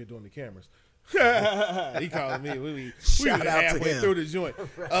supposed to be here doing the cameras. He calling me. We were halfway through the joint.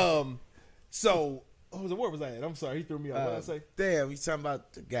 Right. So, where was I at? I'm sorry, he threw me off. What did I say? Damn, you talking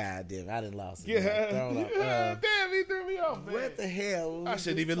about the goddamn? I didn't lost it. Yeah, damn, he threw me off, man. What the hell? I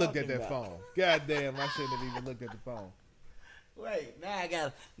shouldn't even looked at that phone. God damn, I shouldn't have even looked at the phone. Wait, now I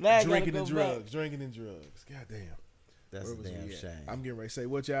got drinking and drugs. God damn. That's a damn shame. I'm getting ready to say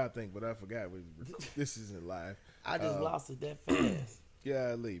what y'all think, but I forgot. This isn't live. I just lost it that fast.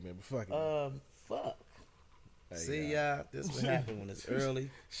 Yeah, leave, man. But fuck it. Fuck. Hey, see, y'all, this what happen when it's early.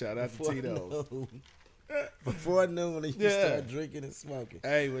 Shout out to Tito's. Before noon, when you start drinking and smoking.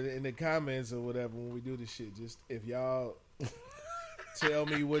 Hey, in the comments or whatever, when we do this shit, just if y'all tell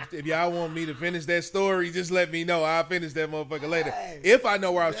me if y'all want me to finish that story, just let me know. I'll finish that motherfucker later. Hey, if I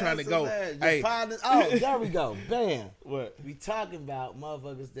know where I was trying to go. Hey. There we go. Bam. What? We talking about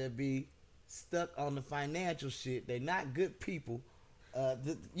motherfuckers that be stuck on the financial shit. They not good people. Know.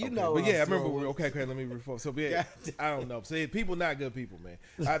 But yeah, I remember. Okay, let me reform. So yeah, I don't know. So people not good people, man.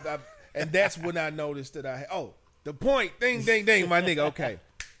 And that's when I noticed that the point, ding, ding, ding, my nigga. Okay,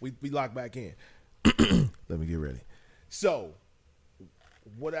 we lock back in. Let me get ready. So,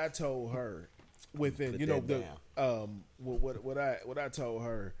 what I told her within, what I told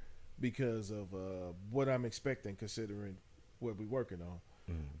her because of what I'm expecting, considering what we're working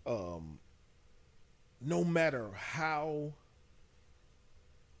on. No matter how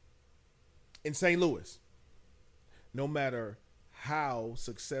in St. Louis, no matter how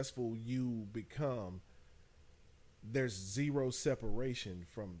successful you become, there's zero separation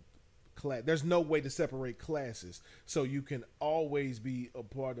from class. There's no way to separate classes, so you can always be a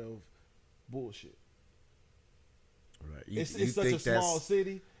part of bullshit. Right. It's such a small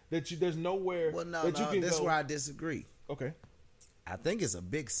city that there's nowhere that you can That's go. where I disagree. Okay. I think it's a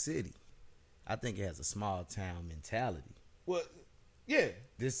big city. I think it has a small town mentality. Well, yeah.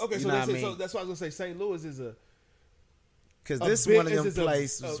 So that's why I was gonna say St. Louis is because this is one of them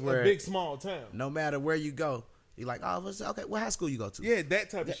places where a big small town. No matter where you go, you're like, okay, what high school you go to? Yeah, that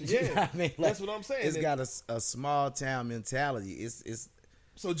type of shit. Yeah, you know what I mean? That's what I'm saying. It's got a small town mentality. It's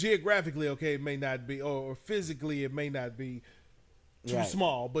so geographically, okay, it may not be, or physically, it may not be too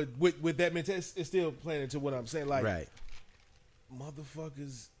small, but with that mentality, it's still playing into what I'm saying. Like,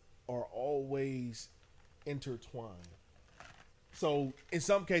 motherfuckers are always intertwined. So in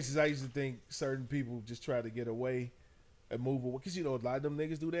some cases, I used to think certain people just try to get away and move away, because a lot of them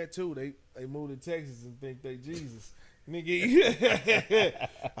niggas do that too. They move to Texas and think they Jesus. Nigga,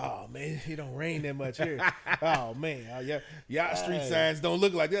 oh man, it don't rain that much here. Oh man, y'all street signs don't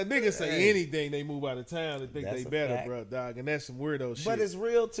look like that. Niggas say anything, they move out of town and think they better, fact. Bro, dog, and that's some weirdo shit. But it's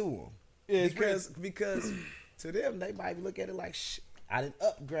real to them. Yeah, because to them, they might look at it like, I didn't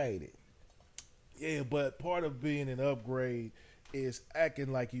upgrade it. Yeah, but part of being an upgrade is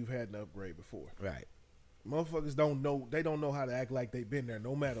acting like you've had an upgrade before. Right. Motherfuckers don't know. They don't know how to act like they've been there,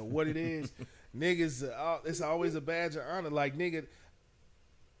 no matter what it is. Niggas, it's always a badge of honor. Like, nigga,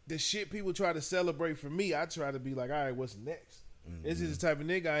 the shit people try to celebrate for me, I try to be like, all right, what's next? Mm-hmm. This is the type of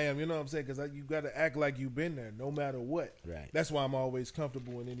nigga I am. You know what I'm saying? Because you got to act like you've been there, no matter what. Right. That's why I'm always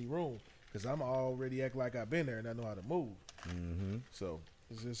comfortable in any room, because I'm already act like I've been there and I know how to move. Mm-hmm. So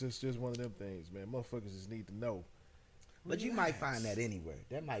it's just one of them things, man. Motherfuckers just need to know. But you might find that anywhere.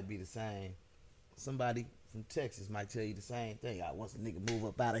 That might be the same. Somebody from Texas might tell you the same thing. Once a nigga move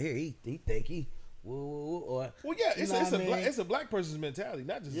up out of here, he think he woo, or well, yeah, it's a black person's mentality,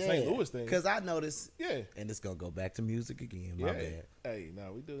 not just a St. Louis thing. Because I noticed, and it's gonna go back to music again. My bad. Hey,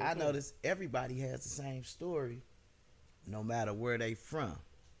 no, we do. I noticed everybody has the same story, no matter where they from.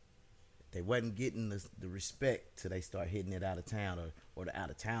 They wasn't getting the respect till they start hitting it out of town, or the out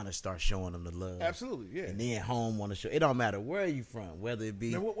of towners start showing them the love. Absolutely, yeah. And then home want to show. It don't matter where you from, whether it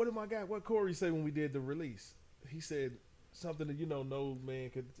be. Now, what did my guy? What Corey say when we did the release? He said something that no man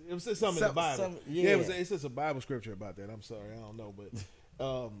could. It was something in the Bible. It's just a Bible scripture about that. I'm sorry, I don't know, but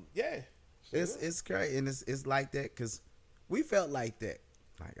it's crazy, and it's like that because we felt like that.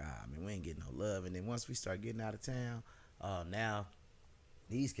 Like, we ain't getting no love, and then once we start getting out of town, now.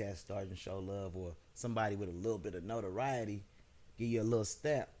 These cats starting to show love, or somebody with a little bit of notoriety give you a little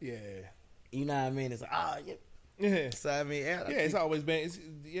stamp. Yeah. You know what I mean? It's like, Yeah. So I mean, it's always been.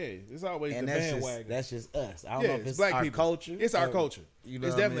 It's always and the bandwagon. That's just us. I don't know if it's black our people. culture. It's our culture. You know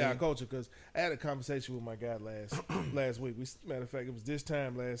it's what I definitely mean? our culture. Because I had a conversation with my guy last week. Matter of fact, it was this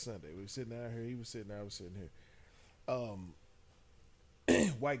time last Sunday. We were sitting out here. He was sitting there. I was sitting here.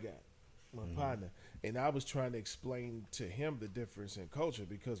 White guy, my partner, and I was trying to explain to him the difference in culture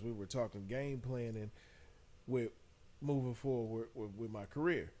because we were talking game planning with moving forward with my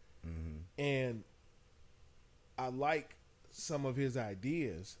career, and I like some of his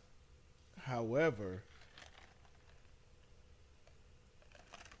ideas. However,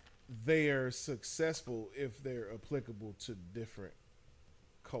 they are successful if they're applicable to different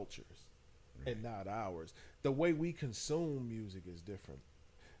cultures and not ours. The way we consume music is different.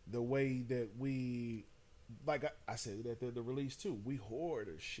 The way that we, like I said at the release too, we hoard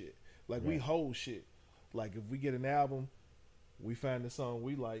or shit. Like we hold shit. Like if we get an album, we find the song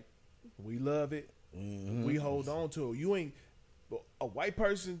we like, we love it, we hold on to it. You ain't a white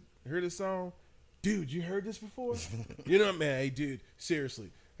person heard a song, dude. You heard this before? You know what I mean? Hey, dude, seriously,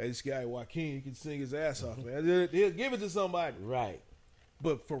 hey, this guy Joaquin, he can sing his ass off, man. He'll give it to somebody, Right.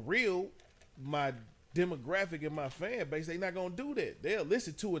 But for real, my demographic and my fan base, they not gonna do that. They'll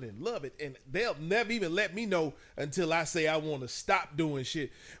listen to it and love it, and they'll never even let me know until I say I want to stop doing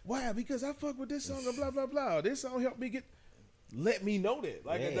shit. Why? Because I fuck with this song and blah blah blah. This song helped me get. Let me know that.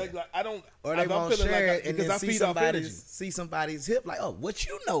 Like I don't. Or they won't share it, and then I feed off energy. See somebody's hip, like, oh, what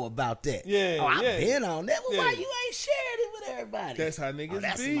you know about that? Yeah, oh, I've yeah. been on that. Well, why Yeah. you ain't shared it with everybody? That's how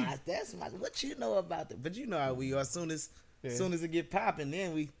niggas be. That's my. What you know about that? But you know how we are. As soon as it get popping,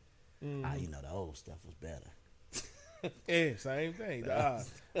 then we. You know the old stuff was better. Yeah, same thing. I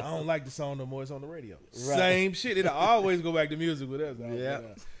don't like the song no more. It's on the radio. Right. Same shit. It'll always go back to music with us.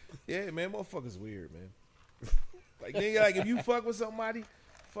 Yeah, man, motherfuckers weird, man. Like, nigga, like if you fuck with somebody,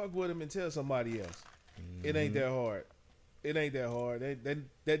 fuck with them and tell somebody else. It ain't that hard. It ain't that hard.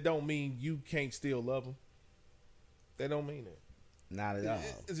 That don't mean you can't still love them. That don't mean that. Not at all.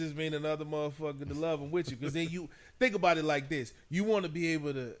 It just mean another motherfucker to love them with you. Because then you think about it like this: you want to be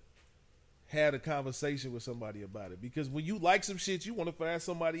able to have a conversation with somebody about it. Because when you like some shit, you want to find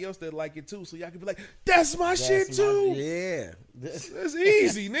somebody else that like it too, so y'all can be like, "That's my shit too." Yeah, that's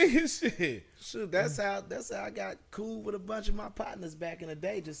easy, nigga. Shit. Shoot, that's how I got cool with a bunch of my partners back in the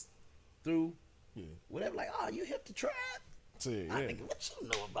day, just through whatever. Like, oh, you hip to Tribe? I think, what you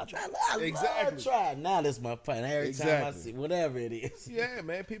know about Tribe? I love Tribe. Now that's my partner. Every time I see whatever it is. Yeah,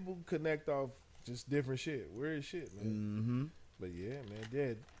 man. People connect off just different shit, weird shit, man. But yeah, man,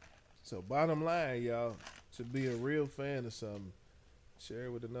 dead. So bottom line, y'all, to be a real fan of something, share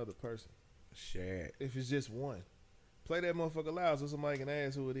it with another person. Share it. If it's just one. Play that motherfucker loud so somebody can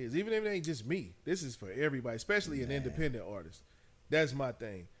ask who it is. Even if it ain't just me. This is for everybody, especially an independent artist. That's my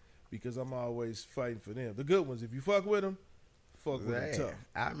thing. Because I'm always fighting for them. The good ones, if you fuck with them, fuck with them tough.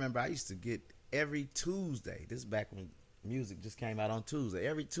 I remember I used to get every Tuesday, this is back when music just came out on Tuesday.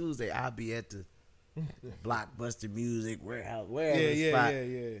 Every Tuesday I'd be at the Blockbuster Music Warehouse, wherever the spot.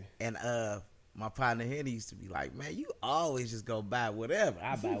 And my partner Henny used to be like, "Man, you always just go buy whatever."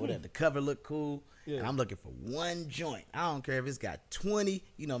 I buy whatever. The cover look cool, and I'm looking for one joint. I don't care if it's got 20.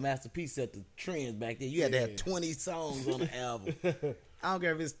 You know, Master P set the trends back then. You had to have 20 songs on the album. I don't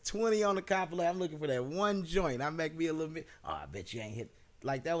care if it's 20 on the compilation. I'm looking for that one joint. I make me a little bit. Oh, I bet you ain't hit.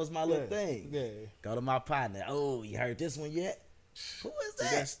 Like that was my little thing. Yeah. Go to my partner. Oh, you heard this one yet? Who is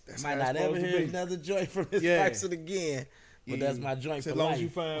that? That's might not ever hear another joint from this person again. But that's my joint for life. As long as you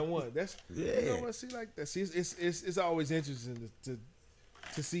find one. That's you know what? See, like that. See, it's always interesting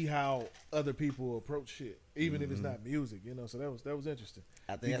to see how other people approach shit, even if it's not music. You know, so that was interesting.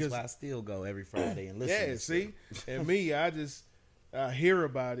 I think that's why I still go every Friday and listen. Yeah, see, and me, I hear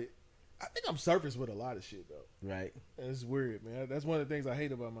about it. I think I'm surface with a lot of shit though. Right. And it's weird, man. That's one of the things I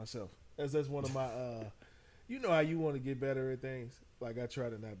hate about myself. That's one of my. You know how you want to get better at things. Like I try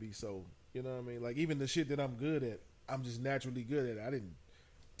to not be so. You know what I mean? Like even the shit that I'm good at, I'm just naturally good at it. I didn't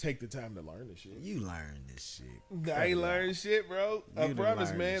take the time to learn this shit. You learned this shit. I ain't learned shit, bro. I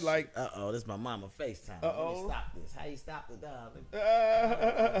promise, man. Like, this is my mama FaceTime. Let me stop this. How you stop the dog?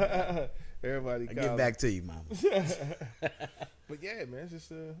 Everybody, I get back to you, mama. But yeah, man, it's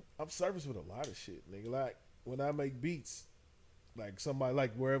just I'm surface with a lot of shit, nigga. Like when I make beats, like somebody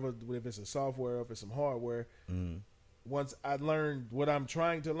like wherever, if it's a software, or if it's some hardware. Once I learned what I'm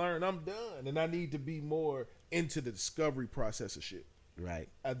trying to learn, I'm done, and I need to be more into the discovery process of shit. Right.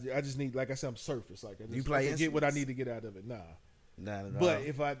 I just need, like I said, I'm surface. Like I just get what I need to get out of it. Nah. Not at all. But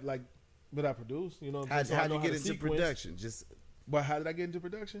if I like, but I produce, you know. How did you get into production? But how did I get into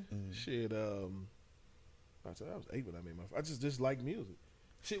production? Shit. I was 8 when I made my. I just like music.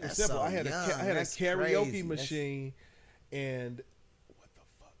 Shit was simple. I had a karaoke crazy. machine, and what the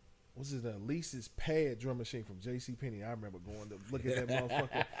fuck was it? Lisa's pad drum machine from JCPenney. I remember going to look at that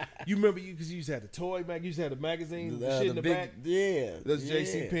motherfucker. You remember because you used to have the toy mag, you used to have the magazine, the shit in the back. Yeah, that's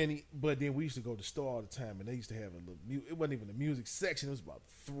JCPenney. But then we used to go to the store all the time, and they used to have a little. It wasn't even the music section. It was about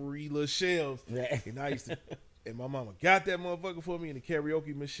 3 little shelves, and I used to. And my mama got that motherfucker for me in the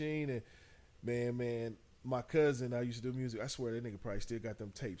karaoke machine, and man. My cousin, I used to do music. I swear that nigga probably still got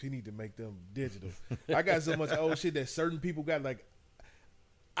them tapes. He need to make them digital. I got so much old shit that certain people got. Like,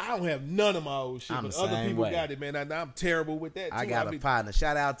 I don't have none of my old shit, but other people got it, man. I'm terrible with that, too. I got a partner.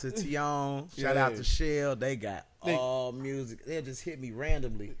 Shout out to Tion. Shout out to Shell. They got all music. They'll just hit me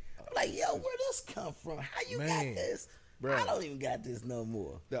randomly. I'm like, yo, where this come from? How you got this? Bro, I don't even got this no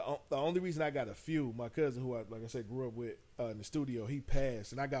more. The only reason I got a few, my cousin who I, like I said, grew up with in the studio, he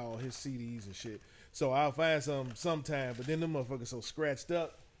passed, and I got all his CDs and shit. So I'll find some sometime, but then them motherfuckers so scratched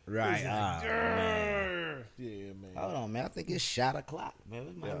up. Right. Man. Yeah, man. Hold on, man. I think it's shot o'clock, man.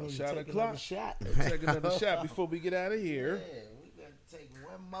 We might need to take another shot. Take another shot before we get out of here. Yeah, we got to take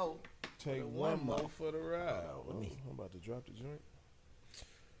one more. Take one more for the ride. I'm about to drop the joint.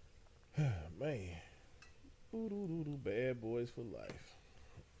 Man. Bad Boys for Life.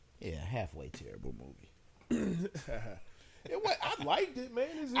 Yeah, halfway terrible movie. I liked it, man.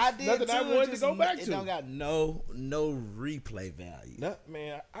 I did nothing too, I wanted to go back to. It don't got no replay value.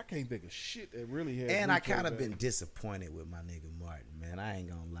 Man, I can't think of shit that really has. And I kind of been disappointed with my nigga Martin, man. I ain't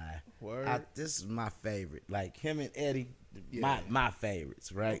gonna lie. Word. This is my favorite. Like him and Eddie, my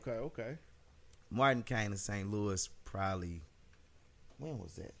favorites, right? Okay. Martin came to St. Louis probably, when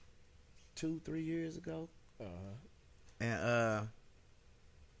was that? 2-3 years ago. And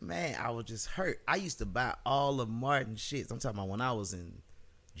man, I was just hurt. I used to buy all of Martin shits. I'm talking about when I was in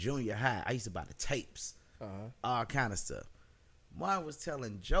junior high. I used to buy the tapes, all kind of stuff. Martin was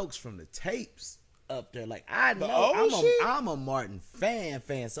telling jokes from the tapes up there. Like I know I'm a Martin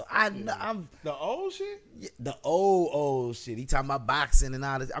fan. So I know I'm the old shit. Yeah, the old shit. He talking about boxing and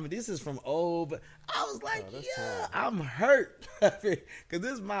all this. I mean, this is from old, but I was like, I'm hurt because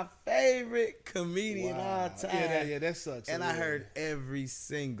this is my favorite comedian all time. Yeah, that sucks. And I heard every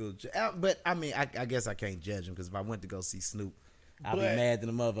single joke. But I mean, I guess I can't judge him because if I went to go see Snoop, I'll be mad at the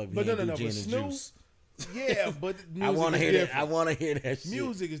motherfucker. But no, but Snoop. Yeah, but music I want to hear different. that. I want to hear that shit.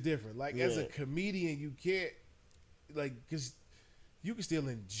 Music is different. Like as a comedian, you can't because you can still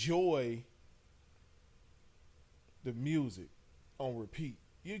enjoy the music on repeat.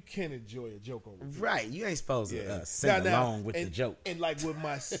 You can't enjoy a joke on repeat. Right. You ain't supposed to sing along with the joke. And like with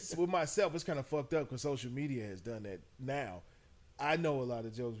myself, it's kind of fucked up because social media has done that now. I know a lot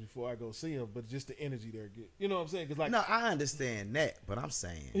of jokes before I go see them, but just the energy they're getting. You know what I'm saying? Cause like, no, I understand that, but I'm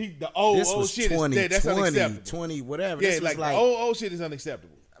saying the old shit 20, is that's 20, unacceptable. 20, whatever. Yeah, this like was the old shit is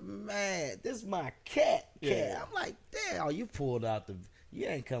unacceptable. Man, this is my cat. Yeah. I'm like, damn, you pulled out you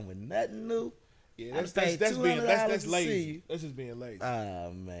ain't come with nothing new. Yeah, that's lazy. That's just being lazy.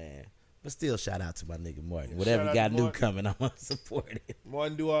 Oh man. But still, shout out to my nigga Martin. Whatever you got new coming, I'm gonna support it.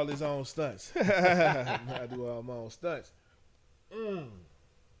 Martin do all his own stunts. I do all my own stunts.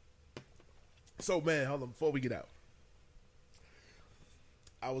 So man, hold on, before we get out,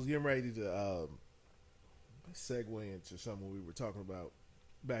 I was getting ready to segue into something we were talking about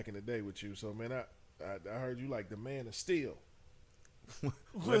back in the day with you. So man, I heard you like the Man of Steel.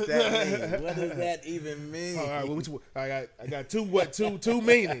 What that mean? What does that even mean? All right, well, I got two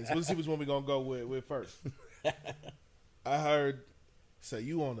meanings. Let's see which one we're gonna go with first. I heard say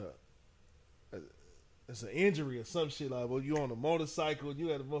you on it's an injury or some shit like, well, you on a motorcycle, you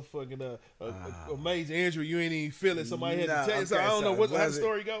had a motherfucking a major injury, you ain't even feel it. Somebody had to tell you. So I don't know how the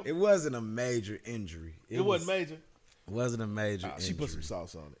story go. It wasn't a major injury. It wasn't major. It wasn't a major injury. She put some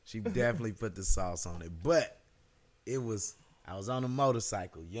sauce on it. She definitely put the sauce on it. But I was on a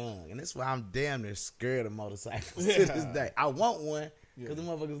motorcycle young, and that's why I'm damn near scared of motorcycles to this day. I want one because the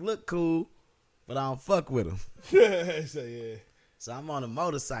motherfuckers look cool, but I don't fuck with them. So I'm on a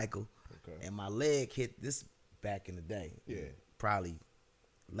motorcycle. Okay. And my leg hit this back in the day. Yeah. Probably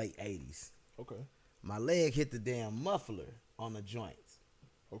late 80s. Okay. My leg hit the damn muffler on the joints.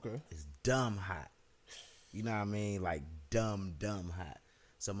 Okay. It's dumb hot. You know what I mean? Like dumb hot.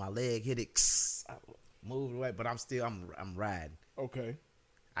 So my leg hit it. I moved away, but I'm riding. Okay.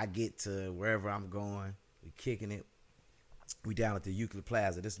 I get to wherever I'm going. We kicking it. We down at the Euclid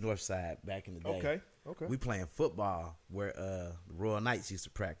Plaza. This north side back in the day. Okay. We playing football where the Royal Knights used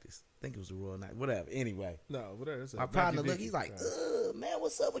to practice. I think it was the Royal Knights. Whatever. Anyway. No, whatever. My partner look, he's like, man,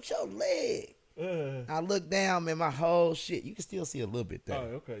 what's up with your leg? I look down, man, my whole shit. You can still see a little bit there.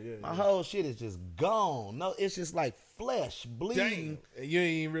 Oh, okay, yeah. My whole shit is just gone. No, it's just like flesh bleeding. Damn. And you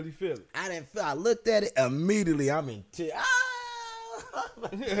ain't even really feel it. I didn't feel. I looked at it immediately. I'm in tears.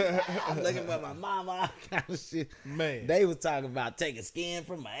 I'm looking at my mama, all kind of shit. Man, they was talking about taking skin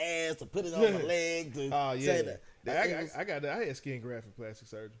from my ass to put it on my leg. To say that. I had skin graft and plastic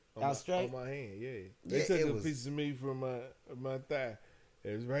surgery on my hand. Yeah, they took the pieces of me from my thigh.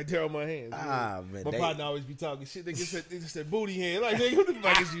 It was right there on my hands. Man, my partner always be talking shit. They just said booty hand. Like, nigga, what the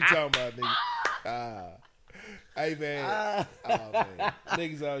fuck is you talking about, nigga? Hey, man. Man.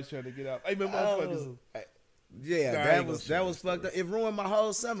 Niggas always trying to get out. Hey, man, motherfuckers. Yeah, that was fucked up. It ruined my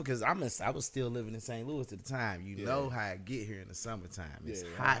whole summer because I was still living in St. Louis at the time. You know how I get here in the summertime. It's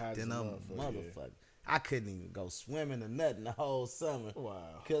hot than a motherfucker. Yeah. I couldn't even go swimming or nothing the whole summer.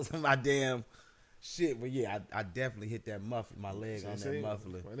 Wow. Because of my damn shit. But yeah, I definitely hit that muffler, my leg on that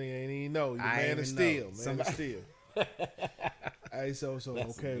muffler. I ain't even know. You man of steel. Man of steel. Hey, so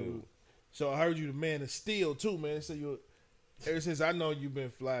okay. So I heard you the man of steel too, man. So you ever since I know you've been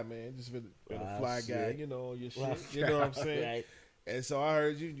fly, man. Just been a fly guy, you know, your shit. You know what I'm saying? Right. And so I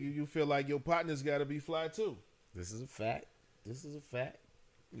heard you feel like your partner's got to be fly too. This is a fact.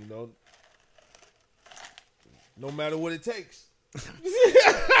 You know, no matter what it takes.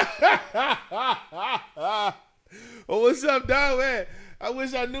 Oh, what's up, dog, man? I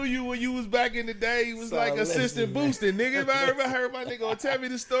wish I knew you when you was back in the day. He was like assistant boosting, nigga. If I ever heard my nigga tell me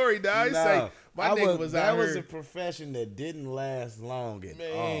the story, dog. He say my nigga was out here. That was a profession that didn't last long at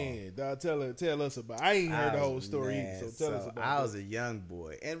all. Man, dog, tell us about it. I ain't heard the whole story either, so tell us about it. I was a young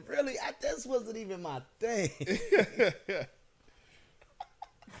boy. And really, this wasn't even my thing.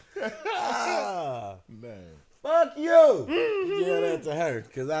 Man. Fuck you. Yeah, that to her,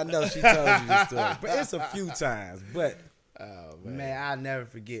 because I know she told you the story. But it's a few times. But, man, I'll never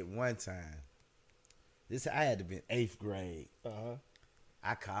forget one time. I had to be in 8th grade. Uh-huh.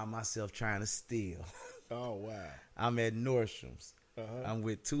 I caught myself trying to steal. Oh, wow. I'm at Nordstrom's. Uh-huh. I'm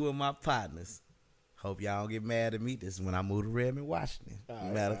with 2 of my partners. Hope y'all don't get mad at me. This is when I moved to Redmond, Washington.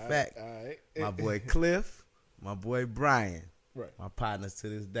 Matter of fact, my boy Cliff, my boy Brian. Right. My partners to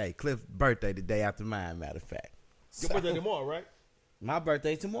this day. Cliff's birthday the day after mine, matter of fact. Your birthday tomorrow, right? My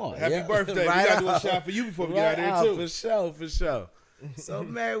birthday tomorrow. Happy birthday. Right, we got to do a shot for you before we get out there, too. For sure. So,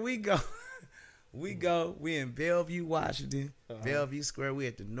 man, we in Bellevue, Washington. Uh-huh. Bellevue Square. We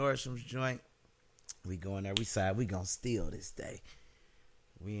at the Nordstrom's joint. We go in there. We decide we going to steal this day.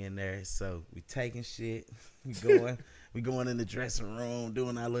 We in there. So, we taking shit. We going in the dressing room,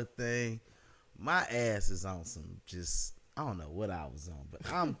 doing our little thing. My ass is on some just... I don't know what I was on, but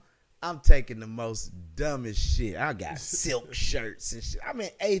I'm taking the most dumbest shit. I got silk shirts and shit. I'm in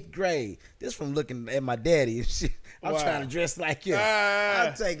 8th grade. This from looking at my daddy and shit. I'm trying to dress like him.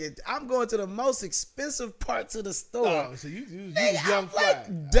 I'm going to the most expensive parts of the store. Oh, so you young fly.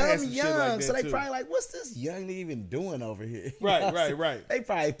 Like dumb young. Like so they probably like, what's this young nigga even doing over here? Right. They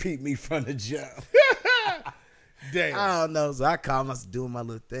probably peeped me from the jump. Damn. I don't know. So I call myself doing my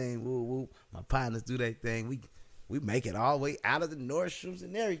little thing. Woo woo. My partners do their thing. We make it all the way out of the Nordstroms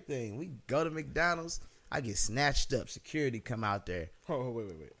and everything. We go to McDonald's. I get snatched up. Security come out there. Oh,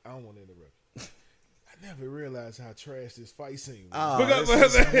 wait. I don't want to interrupt. I never realized how trash this fight scene was. Oh, this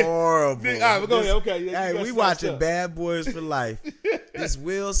is horrible. All right, go ahead. Okay. Yeah, hey, we watching Bad Boys for Life. This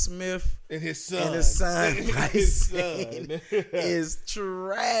Will Smith and his son is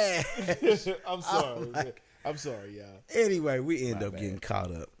trash. I'm sorry. I'm sorry, y'all. Anyway, we end up getting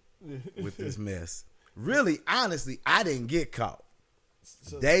caught up with this mess. Really, honestly, I didn't get caught.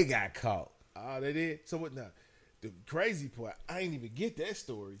 So, they got caught. Oh, they did? So what now? The crazy part, I ain't even get that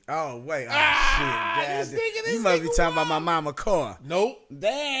story. Oh, wait. Shit. You must be talking about my mama car. Nope.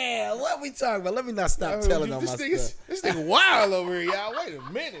 Damn, what we talking about? Let me not stop telling on my stuff. This nigga wild over here, y'all. Wait a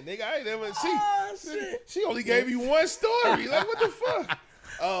minute, nigga. I ain't never she only gave me one story. Like, what the fuck?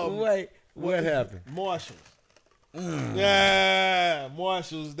 Wait, what happened? Marshalls. Yeah,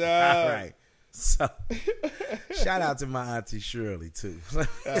 Marshalls, dog. All right. So, shout out to my auntie Shirley too.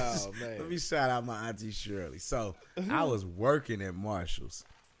 Oh man, let me shout out my auntie Shirley. So, I was working at Marshalls.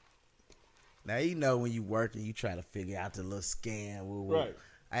 Now you know when you working, you try to figure out the little scam. Right.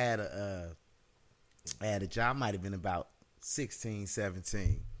 I had a job. I might have been about 16,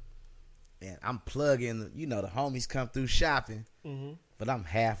 17, and I'm plugging. You know the homies come through shopping, but I'm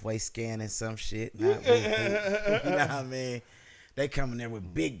halfway scanning some shit. You know what I mean? They coming there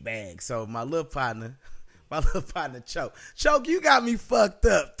with big bags. So my little partner Choke, you got me fucked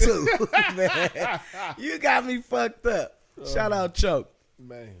up too, man. You got me fucked up. Shout out Choke.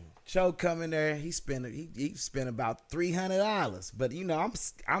 Man. Choke come in there. He spent about $300, but you know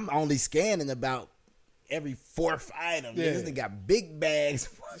I'm only scanning about every fourth item. Yeah. This nigga got big bags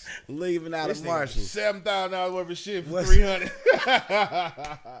leaving out of Marshall. $7,000 worth of shit for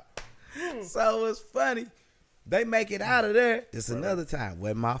 $300. So it's funny. They make it out of there. It's another time.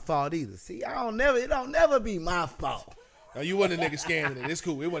 Wasn't my fault either. See, it don't never be my fault. No, you wasn't a nigga scamming it. It's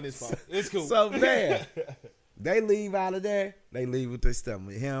cool. It wasn't his fault. It's cool. So man, they leave out of there. They leave with their stuff.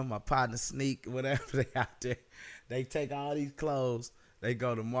 With him, my partner Sneak, whatever, they out there. They take all these clothes. They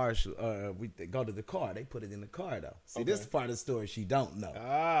go to Marshall. They go to the car. They put it in the car though. See, this is part of the story she don't know.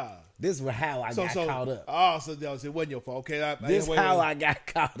 This is how I got caught up. So it wasn't your fault. Okay, this is how I got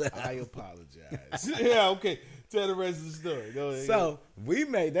caught up. I apologize. Yeah, okay. Tell the rest of the story. Go ahead. So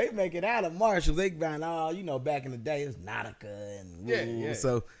they make it out of Marshall. They found back in the day it's Nautica and yeah.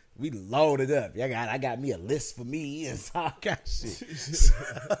 So we loaded up. I got me a list for me and all kind of shit.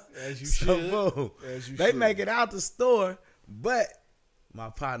 As you should. Boom. They make it out the store, but my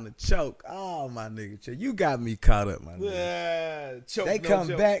partner Choke. Oh my nigga Choke. You got me caught up, my nigga. Choke, they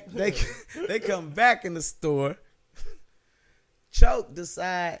come back. They come back in the store. Choke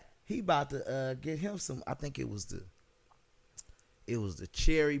decide he about to get him some. I think it was the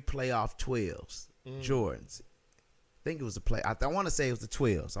Cherry Playoff 12s, Jordans. I think it was the play. I want to say it was the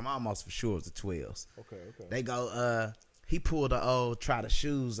 12s. I'm almost for sure it was the 12s. Okay. They go. He pulled the old, try the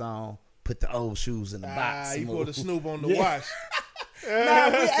shoes on, put the old shoes in the box. He pulled the Snoop on the wash.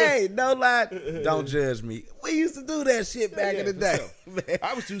 No lie. Don't judge me. We used to do that shit back in the day. Sure.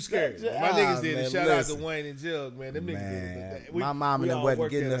 I was too scared. My niggas did it. Shout out to Wayne and Jug, man. Them niggas did it. My mom and them wasn't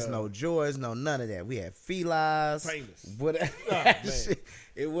getting us no Jordans, no none of that. We had Filas. Famous. Shit.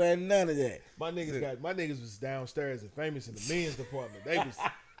 It wasn't none of that. My niggas was downstairs and Famous in the men's department. They was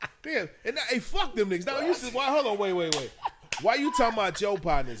damn. And hey, fuck them niggas. Now hold on, wait. Why you talking about your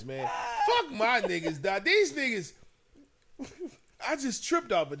partners, man? Fuck my niggas, dog. These niggas. I just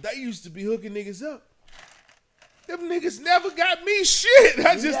tripped off it. They used to be hooking niggas up. Them niggas never got me shit.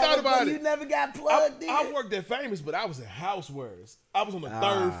 I just thought about it. You never got plugged in? I worked at Famous, but I was at Housewares. I was on the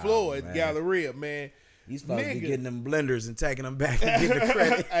third floor at Galleria, man. You supposed to be getting them blenders and taking them back and getting the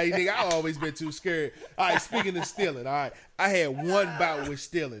credit. Hey, nigga, I always been too scared. All right, speaking of stealing, all right. I had one bout with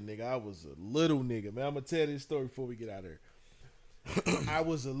stealing, nigga. I was a little nigga, man. I'm going to tell this story before we get out of here. I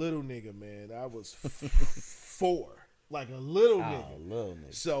was a little nigga, man. I was 4. Like a little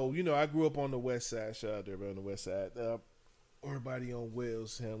nigga. So, I grew up on the west side. Shout out to everybody on the west side. Everybody on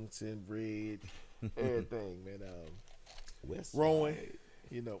Wells, Hamilton, Red, everything, man. West Rowan.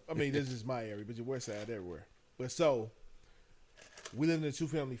 This is my area, but your west side everywhere. But so, we lived in a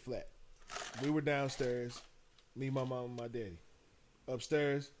 2-family flat. We were downstairs, me, my mom, and my daddy.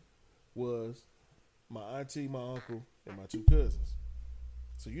 Upstairs was my auntie, my uncle, and my 2 cousins.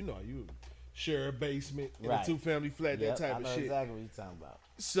 So, you share a basement in a 2-family flat, that type of shit. I know exactly what you're talking about.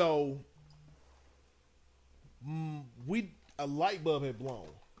 So, a light bulb had blown.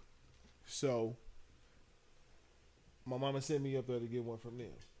 So, my mama sent me up there to get one from them.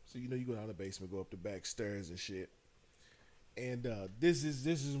 So, you go down the basement, go up the back stairs and shit. And this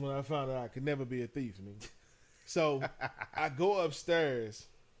is when I found out I could never be a thief, nigga. So, I go upstairs.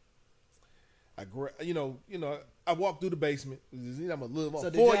 I walk through the basement. I'm a little more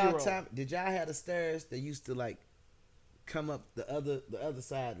 4-year-old. Did y'all have the stairs that used to like come up the other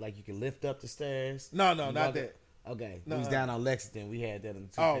side, like you can lift up the stairs? No, not that. Okay, we was down on Lexington. We had that in the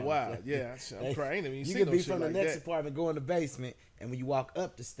 2 Oh wow, yeah. I'm crying. You could be from the next apartment, go in the basement, and when you walk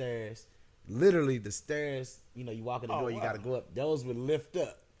up the stairs, literally the stairs. You walk in the door, you got to go up. Those would lift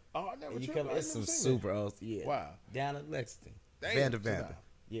up. Oh, I never. It's some super old. Yeah. Wow. Down at Lexington. Vander.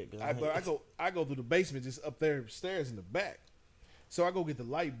 Yeah, I go through the basement, just up there stairs in the back. So I go get the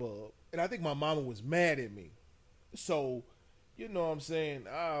light bulb, and I think my mama was mad at me. So, what I'm saying,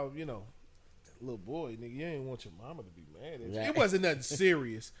 little boy, nigga, you ain't want your mama to be mad at you. Right. It wasn't nothing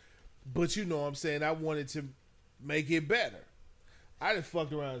serious, but what I'm saying, I wanted to make it better. I done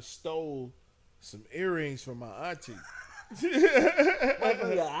fucked around and stole some earrings from my auntie.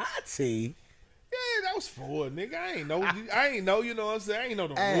 From your auntie? Yeah, that was 4, nigga. I ain't know, you know what I'm saying? I ain't know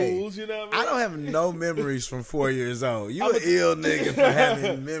the rules, you know what I mean? I don't have no memories from 4 years old. You an ill nigga for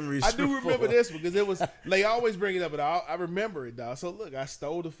having memories. I do remember this one because they always bring it up, but I remember it, dog. So look, I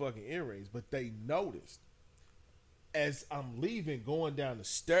stole the fucking earrings, but they noticed as I'm leaving, going down the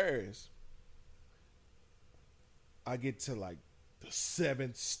stairs. I get to like the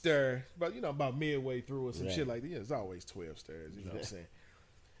 7th stair, but about midway through or some shit like that. It's always 12 stairs, you know what I'm saying?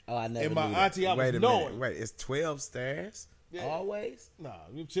 Oh, I never. And my auntie, I was knowing. Wait, it's 12 stairs? Yeah. Always? Nah,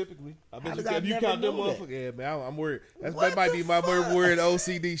 typically. I bet did I you never count them know that? motherfuckers. Yeah, man, I'm worried. That What might the be my fuck? word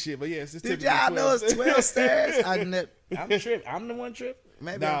OCD shit. But yeah, it's just Did typically y'all know 12 it's 12 stairs? I'm tripping. I'm the one tripping.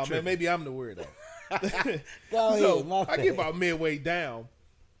 Maybe Nah, I'm man, tripping. maybe I'm the weirdo. Go ahead, So my I bad. get about midway down,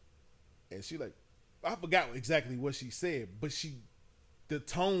 and she like, I forgot exactly what she said, but the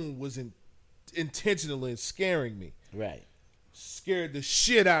tone was intentional in scaring me. Right. Scared the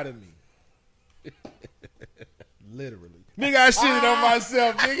shit out of me. Literally. Nigga, I shitted on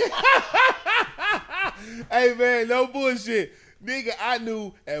myself, nigga. Hey, man, no bullshit. Nigga, I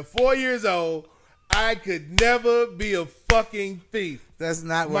knew at 4 years old, I could never be a fucking thief. That's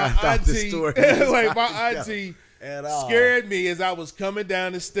not what I thought the story was. Like, my auntie at all. scared me as I was coming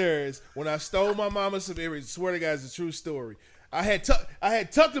down the stairs when I stole my mama's some earrings. Swear to God, it's a true story. I had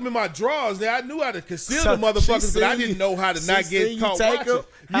tucked them in my drawers. There, I knew how to conceal the motherfuckers, but I didn't know how to not get caught watching.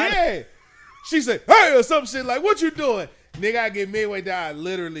 Yeah. She said, "Hey," or some shit like, "What you doing?" Nigga, I get midway down. I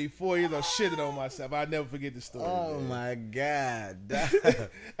literally 4 years old shitted on myself. I'll never forget the story. Oh, man. my God.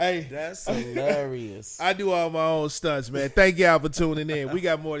 Hey, That's hilarious. I do all my own stunts, man. Thank y'all for tuning in. We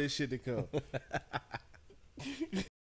got more of this shit to come.